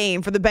pretty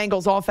game for the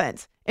Bengals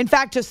offense. In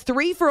fact, just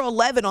 3 for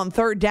 11 on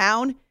third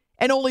down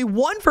and only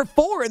 1 for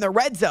 4 in the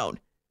red zone.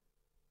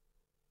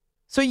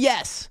 So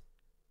yes,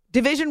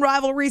 division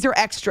rivalries are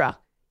extra.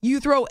 You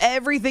throw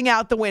everything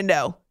out the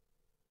window.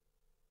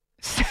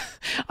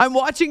 I'm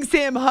watching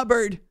Sam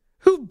Hubbard,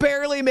 who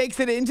barely makes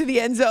it into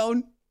the end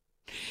zone.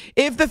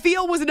 If the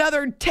field was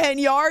another 10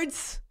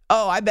 yards,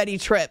 I bet he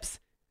trips.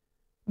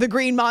 The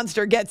green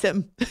monster gets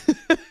him.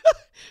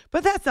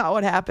 But that's not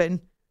what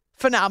happened.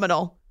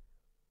 Phenomenal.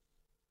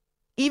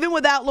 Even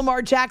without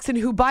Lamar Jackson,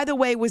 who, by the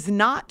way, was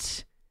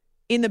not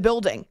in the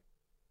building.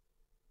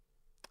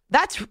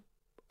 That's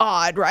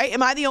odd, right?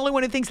 Am I the only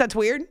one who thinks that's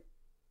weird?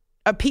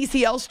 A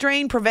PCL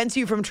strain prevents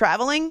you from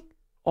traveling?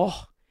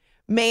 Oh,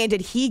 man,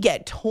 did he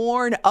get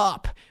torn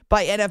up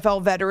by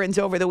NFL veterans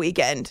over the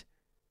weekend.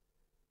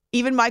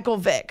 Even Michael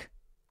Vick,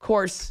 of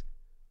course,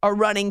 a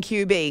running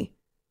QB,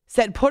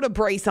 said put a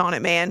brace on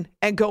it, man,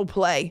 and go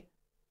play.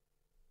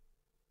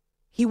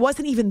 He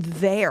wasn't even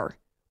there.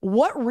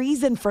 What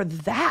reason for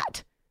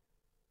that?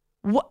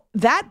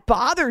 That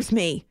bothers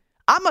me.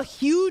 I'm a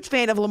huge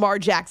fan of Lamar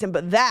Jackson,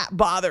 but that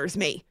bothers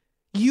me.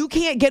 You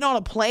can't get on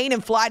a plane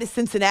and fly to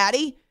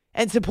Cincinnati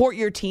and support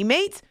your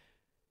teammates?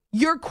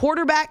 Your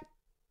quarterback,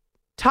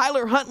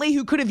 Tyler Huntley,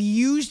 who could have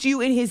used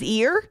you in his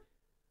ear?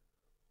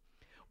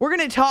 We're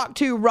going to talk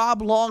to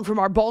Rob Long from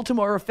our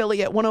Baltimore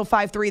affiliate,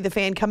 105.3 The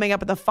Fan, coming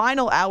up at the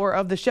final hour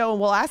of the show,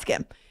 and we'll ask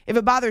him if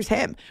it bothers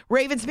him.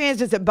 Ravens fans,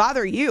 does it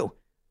bother you?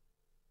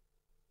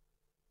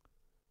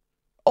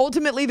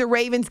 Ultimately, the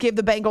Ravens give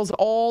the Bengals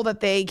all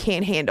that they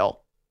can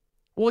handle.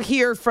 We'll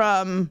hear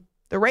from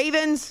the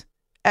Ravens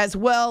as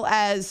well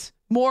as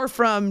more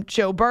from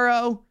Joe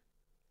Burrow,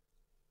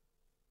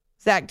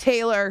 Zach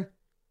Taylor.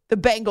 The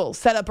Bengals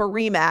set up a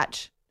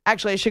rematch.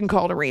 Actually, I shouldn't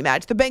call it a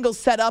rematch. The Bengals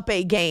set up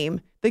a game,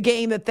 the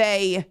game that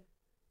they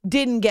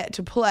didn't get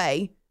to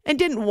play and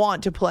didn't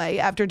want to play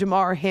after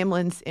Damar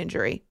Hamlin's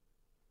injury.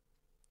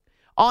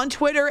 On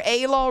Twitter,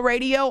 A-Law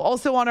Radio,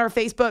 also on our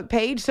Facebook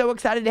page. So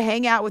excited to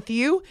hang out with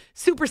you.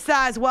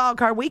 Supersized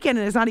Wildcard Weekend,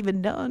 and it's not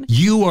even done.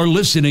 You are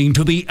listening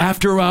to the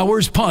After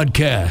Hours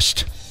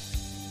Podcast.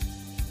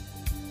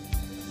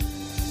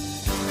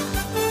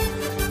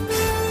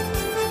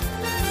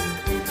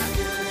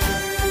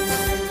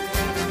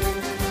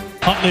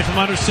 Huntley from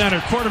under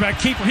center, quarterback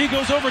keeper. He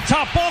goes over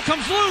top. Ball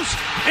comes loose.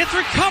 It's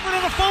recovered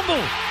on a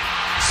fumble.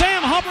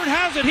 Sam Hubbard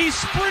has it. He's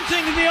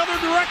sprinting in the other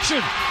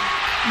direction.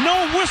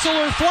 No whistle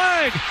or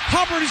flag.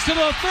 Hubbard is to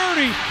the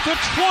 30, the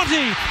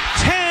 20,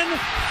 10,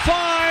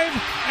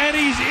 5, and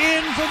he's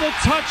in for the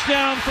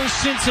touchdown for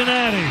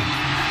Cincinnati.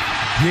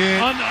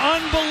 An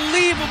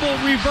unbelievable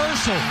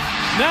reversal.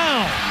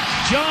 Now,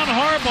 John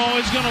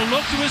Harbaugh is going to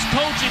look to his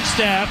coaching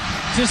staff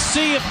to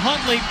see if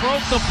Huntley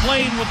broke the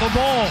plane with the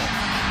ball.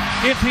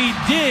 If he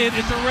did,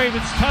 it's a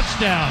Ravens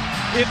touchdown.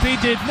 If he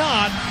did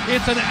not,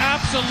 it's an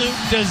absolute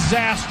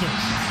disaster.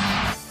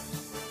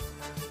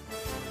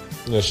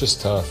 Yeah, it's just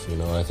tough,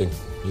 I think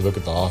you look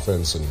at the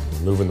offense and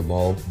moving the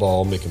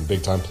ball, making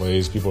big-time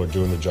plays. People are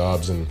doing their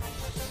jobs, and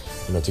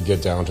to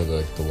get down to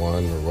the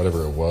one or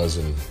whatever it was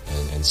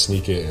and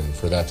sneak it, and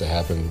for that to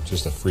happen,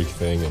 just a freak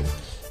thing,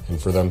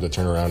 and for them to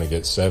turn around and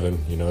get 7,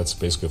 it's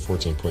basically a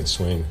 14-point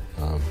swing.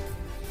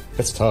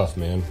 It's tough,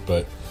 man,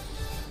 but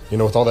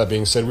with all that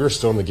being said, we were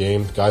still in the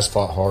game. Guys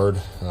fought hard,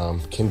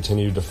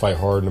 continued to fight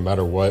hard no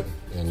matter what,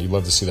 and you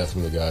love to see that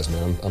from the guys,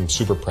 man. I'm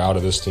super proud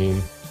of this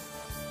team.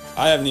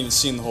 I haven't even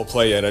seen the whole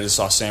play yet. I just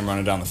saw Sam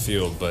running down the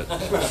field, but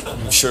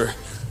I'm sure.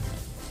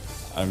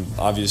 I'm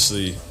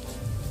obviously,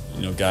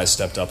 guys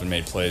stepped up and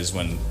made plays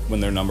when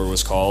their number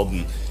was called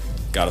and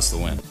got us the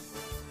win.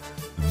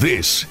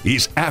 This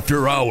is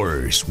After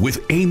Hours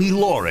with Amy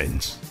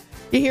Lawrence.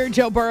 You hear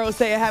Joe Burrow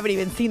say, I haven't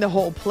even seen the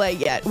whole play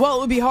yet. Well,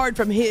 it would be hard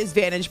from his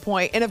vantage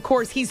point. And, of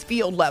course, he's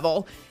field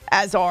level,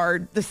 as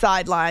are the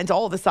sidelines,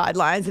 all the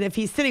sidelines. And if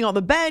he's sitting on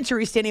the bench or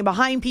he's standing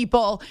behind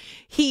people,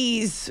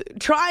 he's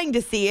trying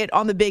to see it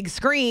on the big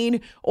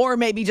screen or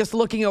maybe just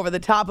looking over the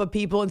top of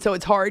people. And so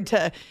it's hard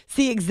to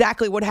see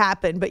exactly what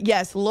happened. But,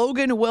 yes,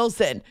 Logan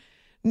Wilson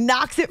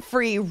knocks it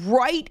free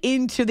right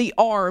into the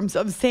arms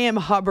of Sam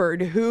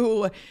Hubbard,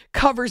 who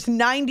covers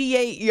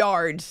 98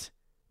 yards.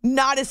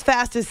 Not as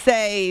fast as,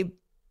 say,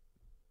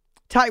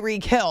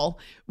 Tyreek Hill,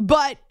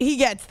 but he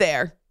gets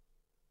there.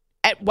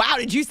 And wow,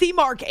 did you see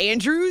Mark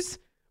Andrews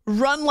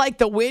run like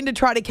the wind to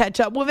try to catch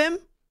up with him?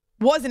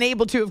 Wasn't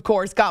able to, of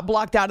course, got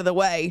blocked out of the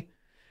way.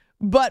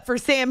 But for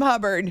Sam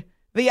Hubbard,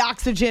 the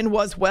oxygen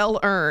was well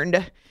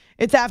earned.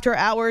 It's After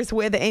Hours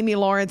with Amy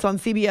Lawrence on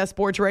CBS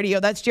Sports Radio.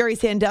 That's Jerry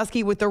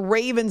Sandusky with the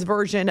Ravens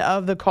version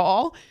of the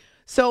call.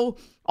 So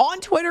on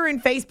Twitter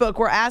and Facebook,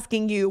 we're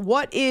asking you,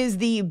 what is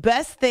the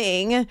best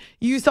thing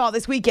you saw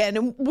this weekend?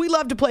 And we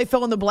love to play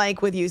fill in the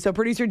blank with you. So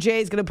producer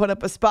Jay is going to put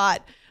up a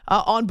spot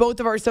on both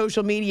of our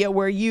social media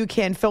where you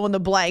can fill in the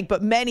blank.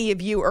 But many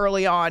of you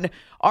early on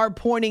are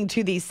pointing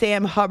to the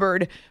Sam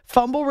Hubbard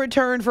fumble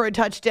return for a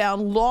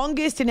touchdown,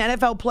 longest in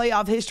NFL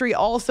playoff history,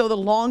 also the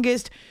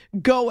longest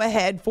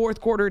go-ahead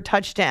fourth quarter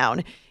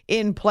touchdown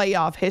in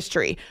playoff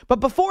history. But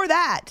before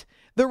that,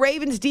 the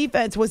Ravens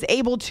defense was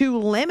able to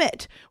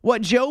limit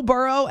what Joe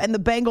Burrow and the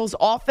Bengals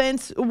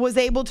offense was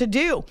able to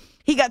do.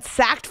 He got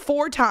sacked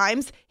 4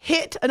 times,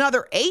 hit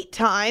another 8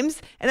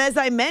 times, and as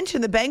I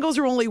mentioned, the Bengals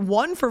are only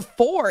 1 for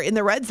 4 in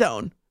the red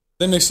zone.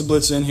 They mix the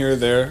blitz in here or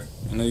there,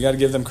 and you got to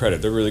give them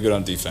credit. They're really good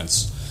on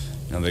defense.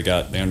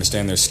 They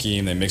understand their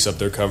scheme. They mix up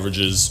their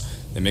coverages.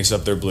 They mix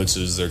up their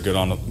blitzes. They're good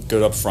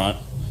up front.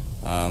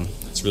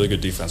 It's really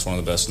good defense, one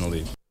of the best in the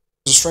league.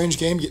 It was a strange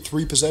game. Get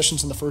 3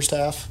 possessions in the first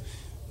half.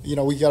 We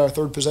got our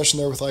 3rd possession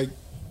there with like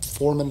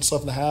 4 minutes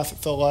left in the half, it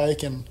felt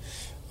like, and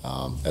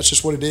that's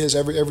just what it is.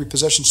 Every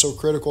possession's so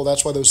critical.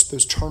 That's why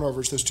those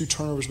turnovers, those 2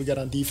 turnovers we got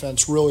on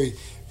defense, really,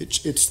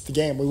 it's the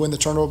game. We win the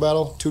turnover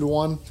battle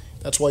 2-1.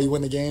 That's why you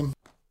win the game.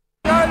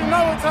 You already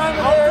know what time it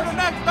is. On to the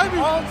next, baby.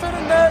 On to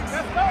the next.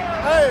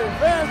 Hey,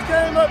 fans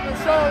came up and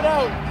showed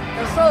out,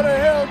 and so the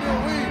hell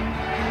did we.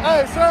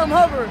 Hey, Sam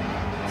Hubbard,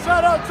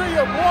 shout out to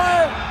you,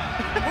 boy.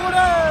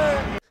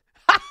 Hooray!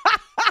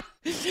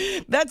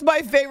 That's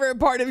my favorite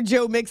part of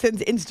Joe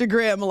Mixon's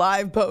Instagram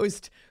live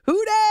post.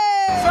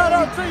 Hooray! Shout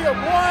out to you,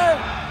 boy.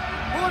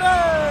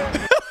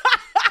 Hooray!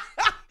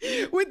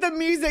 With the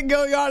music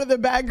going on in the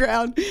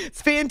background.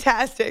 It's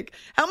fantastic.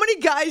 How many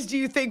guys do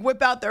you think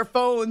whip out their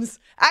phones?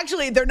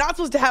 Actually, they're not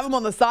supposed to have them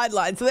on the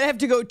sideline, so they have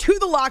to go to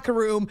the locker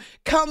room,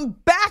 come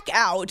back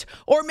out,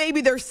 or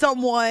maybe there's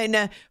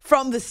someone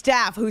from the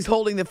staff who's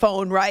holding the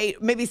phone,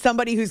 right? Maybe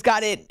somebody who's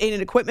got it in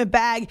an equipment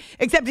bag.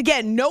 Except,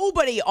 again,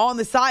 nobody on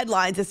the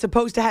sidelines is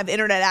supposed to have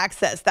internet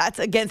access. That's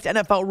against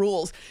NFL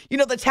rules.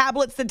 The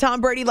tablets that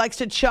Tom Brady likes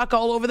to chuck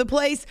all over the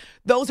place,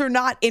 those are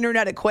not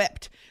internet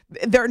equipped.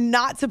 They're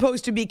not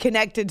supposed to be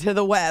connected to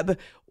the web.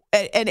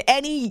 And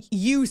any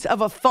use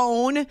of a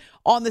phone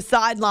on the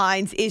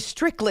sidelines is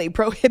strictly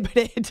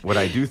prohibited. What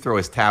I do throw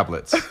is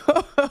tablets.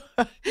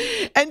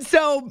 And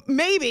so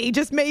maybe,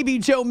 just maybe,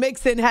 Joe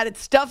Mixon had it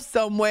stuffed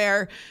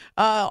somewhere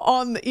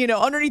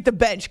underneath the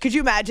bench. Could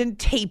you imagine?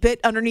 Tape it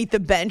underneath the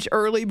bench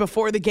early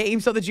before the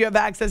game so that you have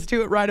access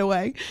to it right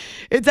away.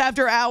 It's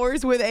After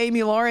Hours with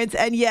Amy Lawrence.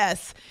 And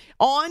yes,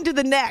 on to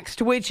the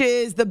next, which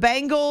is the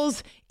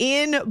Bengals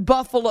in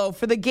Buffalo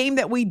for the game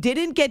that we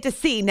didn't get to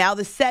see. Now,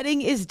 the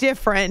setting is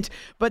different,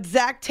 but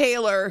Zach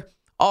Taylor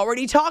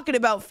already talking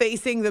about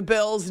facing the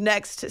Bills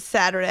next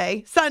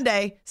Sunday.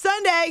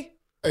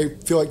 I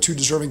feel like 2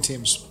 deserving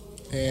teams,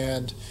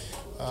 and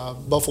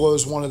Buffalo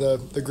is one of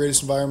the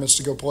greatest environments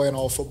to go play in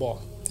all of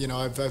football.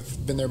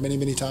 I've been there many,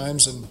 many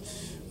times, and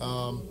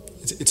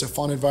it's a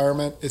fun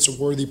environment. It's a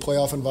worthy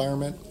playoff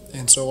environment,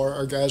 and so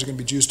our guys are going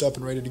to be juiced up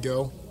and ready to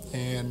go,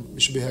 and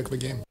it should be a heck of a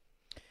game.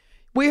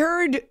 We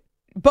heard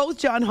both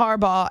John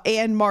Harbaugh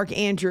and Mark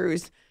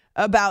Andrews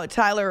about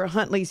Tyler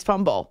Huntley's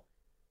fumble.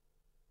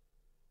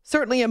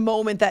 Certainly a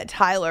moment that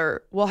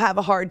Tyler will have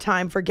a hard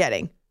time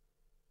forgetting.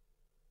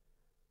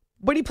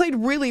 But he played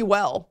really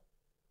well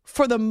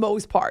for the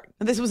most part.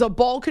 This was a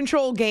ball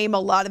control game, a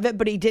lot of it,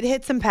 but he did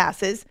hit some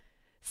passes.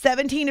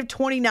 17 of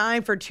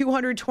 29 for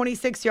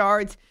 226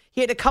 yards.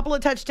 He had a couple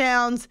of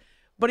touchdowns,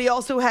 but he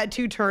also had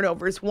 2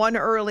 turnovers, 1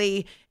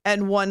 early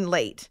and 1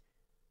 late.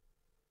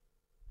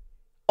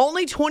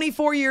 Only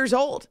 24 years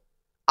old.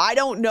 I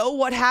don't know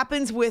what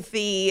happens with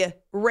the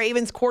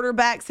Ravens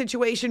quarterback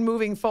situation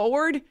moving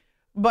forward,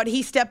 but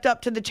he stepped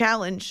up to the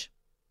challenge.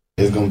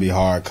 It's going to be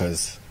hard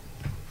because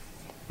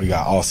we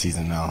got all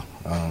season now.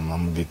 I'm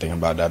going to be thinking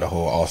about that the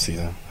whole off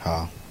season,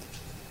 how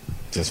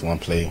just one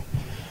play,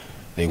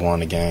 they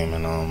won the game,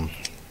 and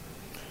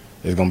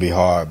it's going to be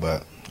hard,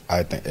 but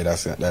I think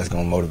that's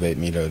going to motivate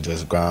me to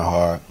just grind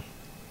hard,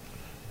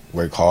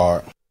 work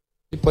hard.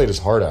 He played his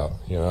heart out.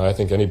 I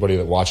think anybody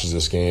that watches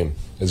this game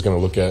is going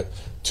to look at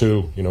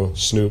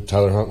Snoop,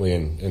 Tyler Huntley,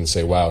 and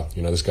say, wow,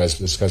 this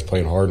guy's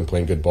playing hard and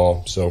playing good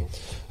ball. So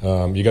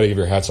you got to give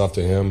your hats off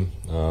to him,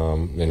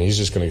 and he's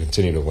just going to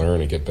continue to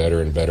learn and get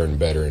better and better and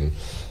better. And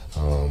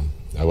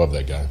I love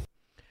that guy.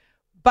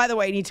 By the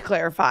way, I need to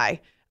clarify.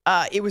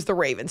 It was the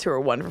Ravens who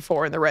were 1 for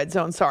 4 in the red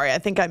zone. Sorry, I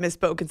think I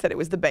misspoke and said it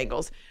was the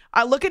Bengals.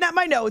 Looking at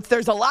my notes,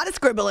 there's a lot of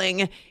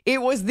scribbling.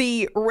 It was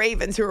the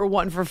Ravens who were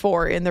 1 for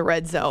 4 in the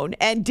red zone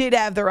and did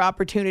have their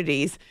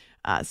opportunities.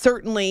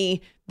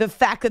 Certainly, the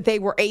fact that they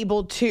were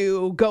able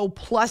to go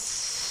plus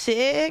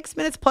 6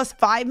 minutes, plus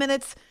 5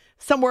 minutes,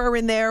 somewhere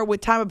in there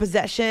with time of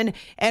possession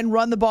and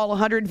run the ball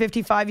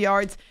 155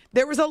 yards.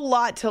 There was a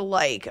lot to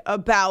like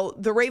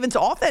about the Ravens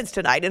offense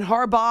tonight, and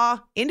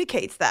Harbaugh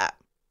indicates that.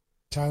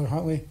 Tyler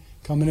Huntley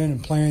coming in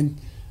and playing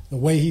the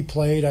way he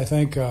played, I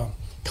think,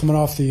 coming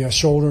off the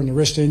shoulder and the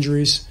wrist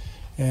injuries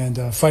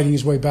and fighting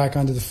his way back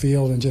onto the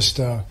field and just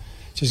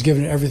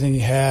giving it everything he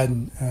had,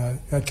 and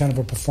that kind of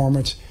a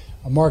performance.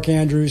 Mark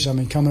Andrews,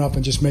 coming up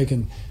and just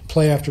making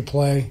play after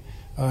play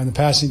in the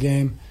passing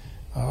game.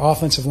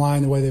 Offensive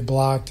line, the way they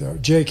blocked.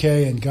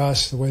 J.K. and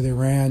Gus, the way they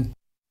ran.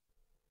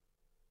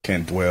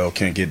 Can't dwell,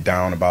 can't get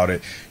down about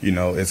it.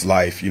 It's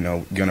life.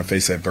 Going to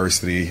face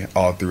adversity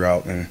all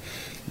throughout in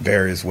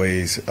various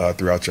ways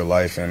throughout your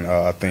life. And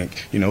I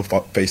think,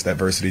 faced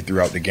adversity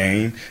throughout the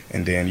game.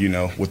 And then,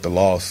 with the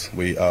loss,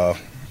 we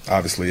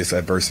obviously it's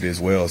adversity as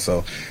well.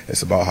 So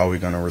it's about how we're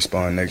going to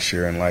respond next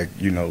year and, like,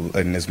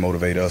 letting this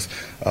motivate us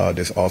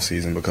this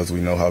offseason because we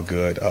know how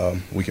good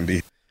we can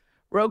be.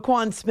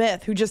 Roquan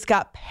Smith, who just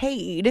got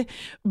paid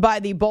by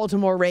the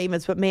Baltimore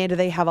Ravens, but man, do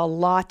they have a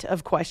lot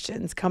of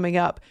questions coming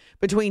up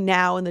between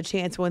now and the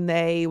chance when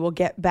they will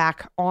get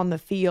back on the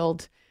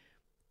field.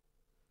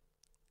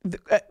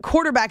 The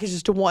quarterback is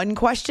just one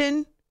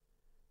question,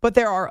 but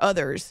there are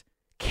others.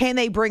 Can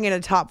they bring in a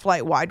top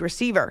flight wide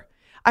receiver?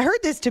 I heard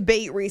this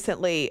debate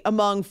recently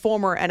among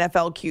former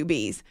NFL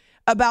QBs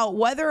about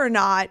whether or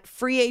not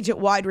free agent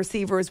wide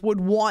receivers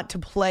would want to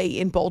play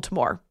in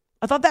Baltimore.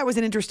 I thought that was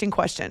an interesting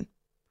question.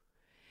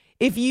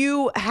 If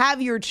you have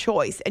your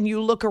choice and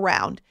you look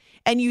around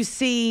and you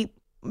see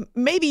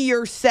maybe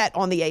you're set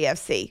on the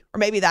AFC, or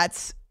maybe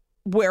that's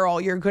where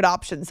all your good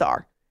options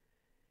are,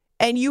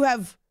 and you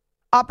have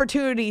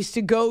opportunities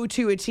to go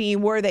to a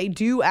team where they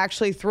do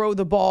actually throw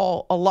the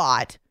ball a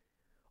lot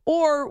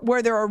or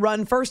where they're a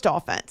run-first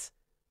offense.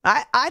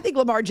 I think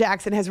Lamar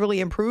Jackson has really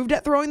improved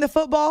at throwing the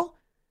football.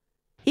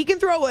 He can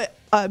throw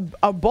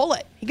a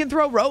bullet. He can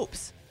throw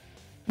ropes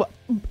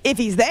if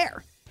he's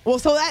there. Well,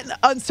 so that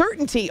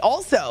uncertainty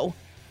also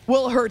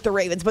will hurt the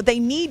Ravens, but they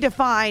need to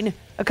find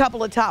a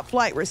couple of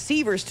top-flight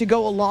receivers to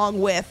go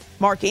along with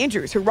Mark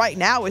Andrews, who right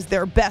now is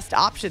their best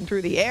option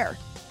through the air.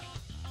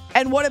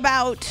 And what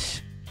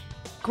about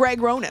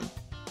Greg Ronan?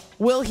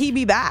 Will he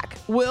be back?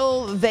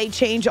 Will they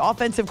change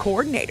offensive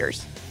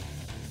coordinators?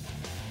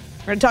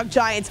 We're going to talk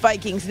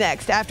Giants-Vikings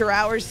next. After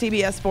Hours,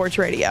 CBS Sports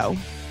Radio.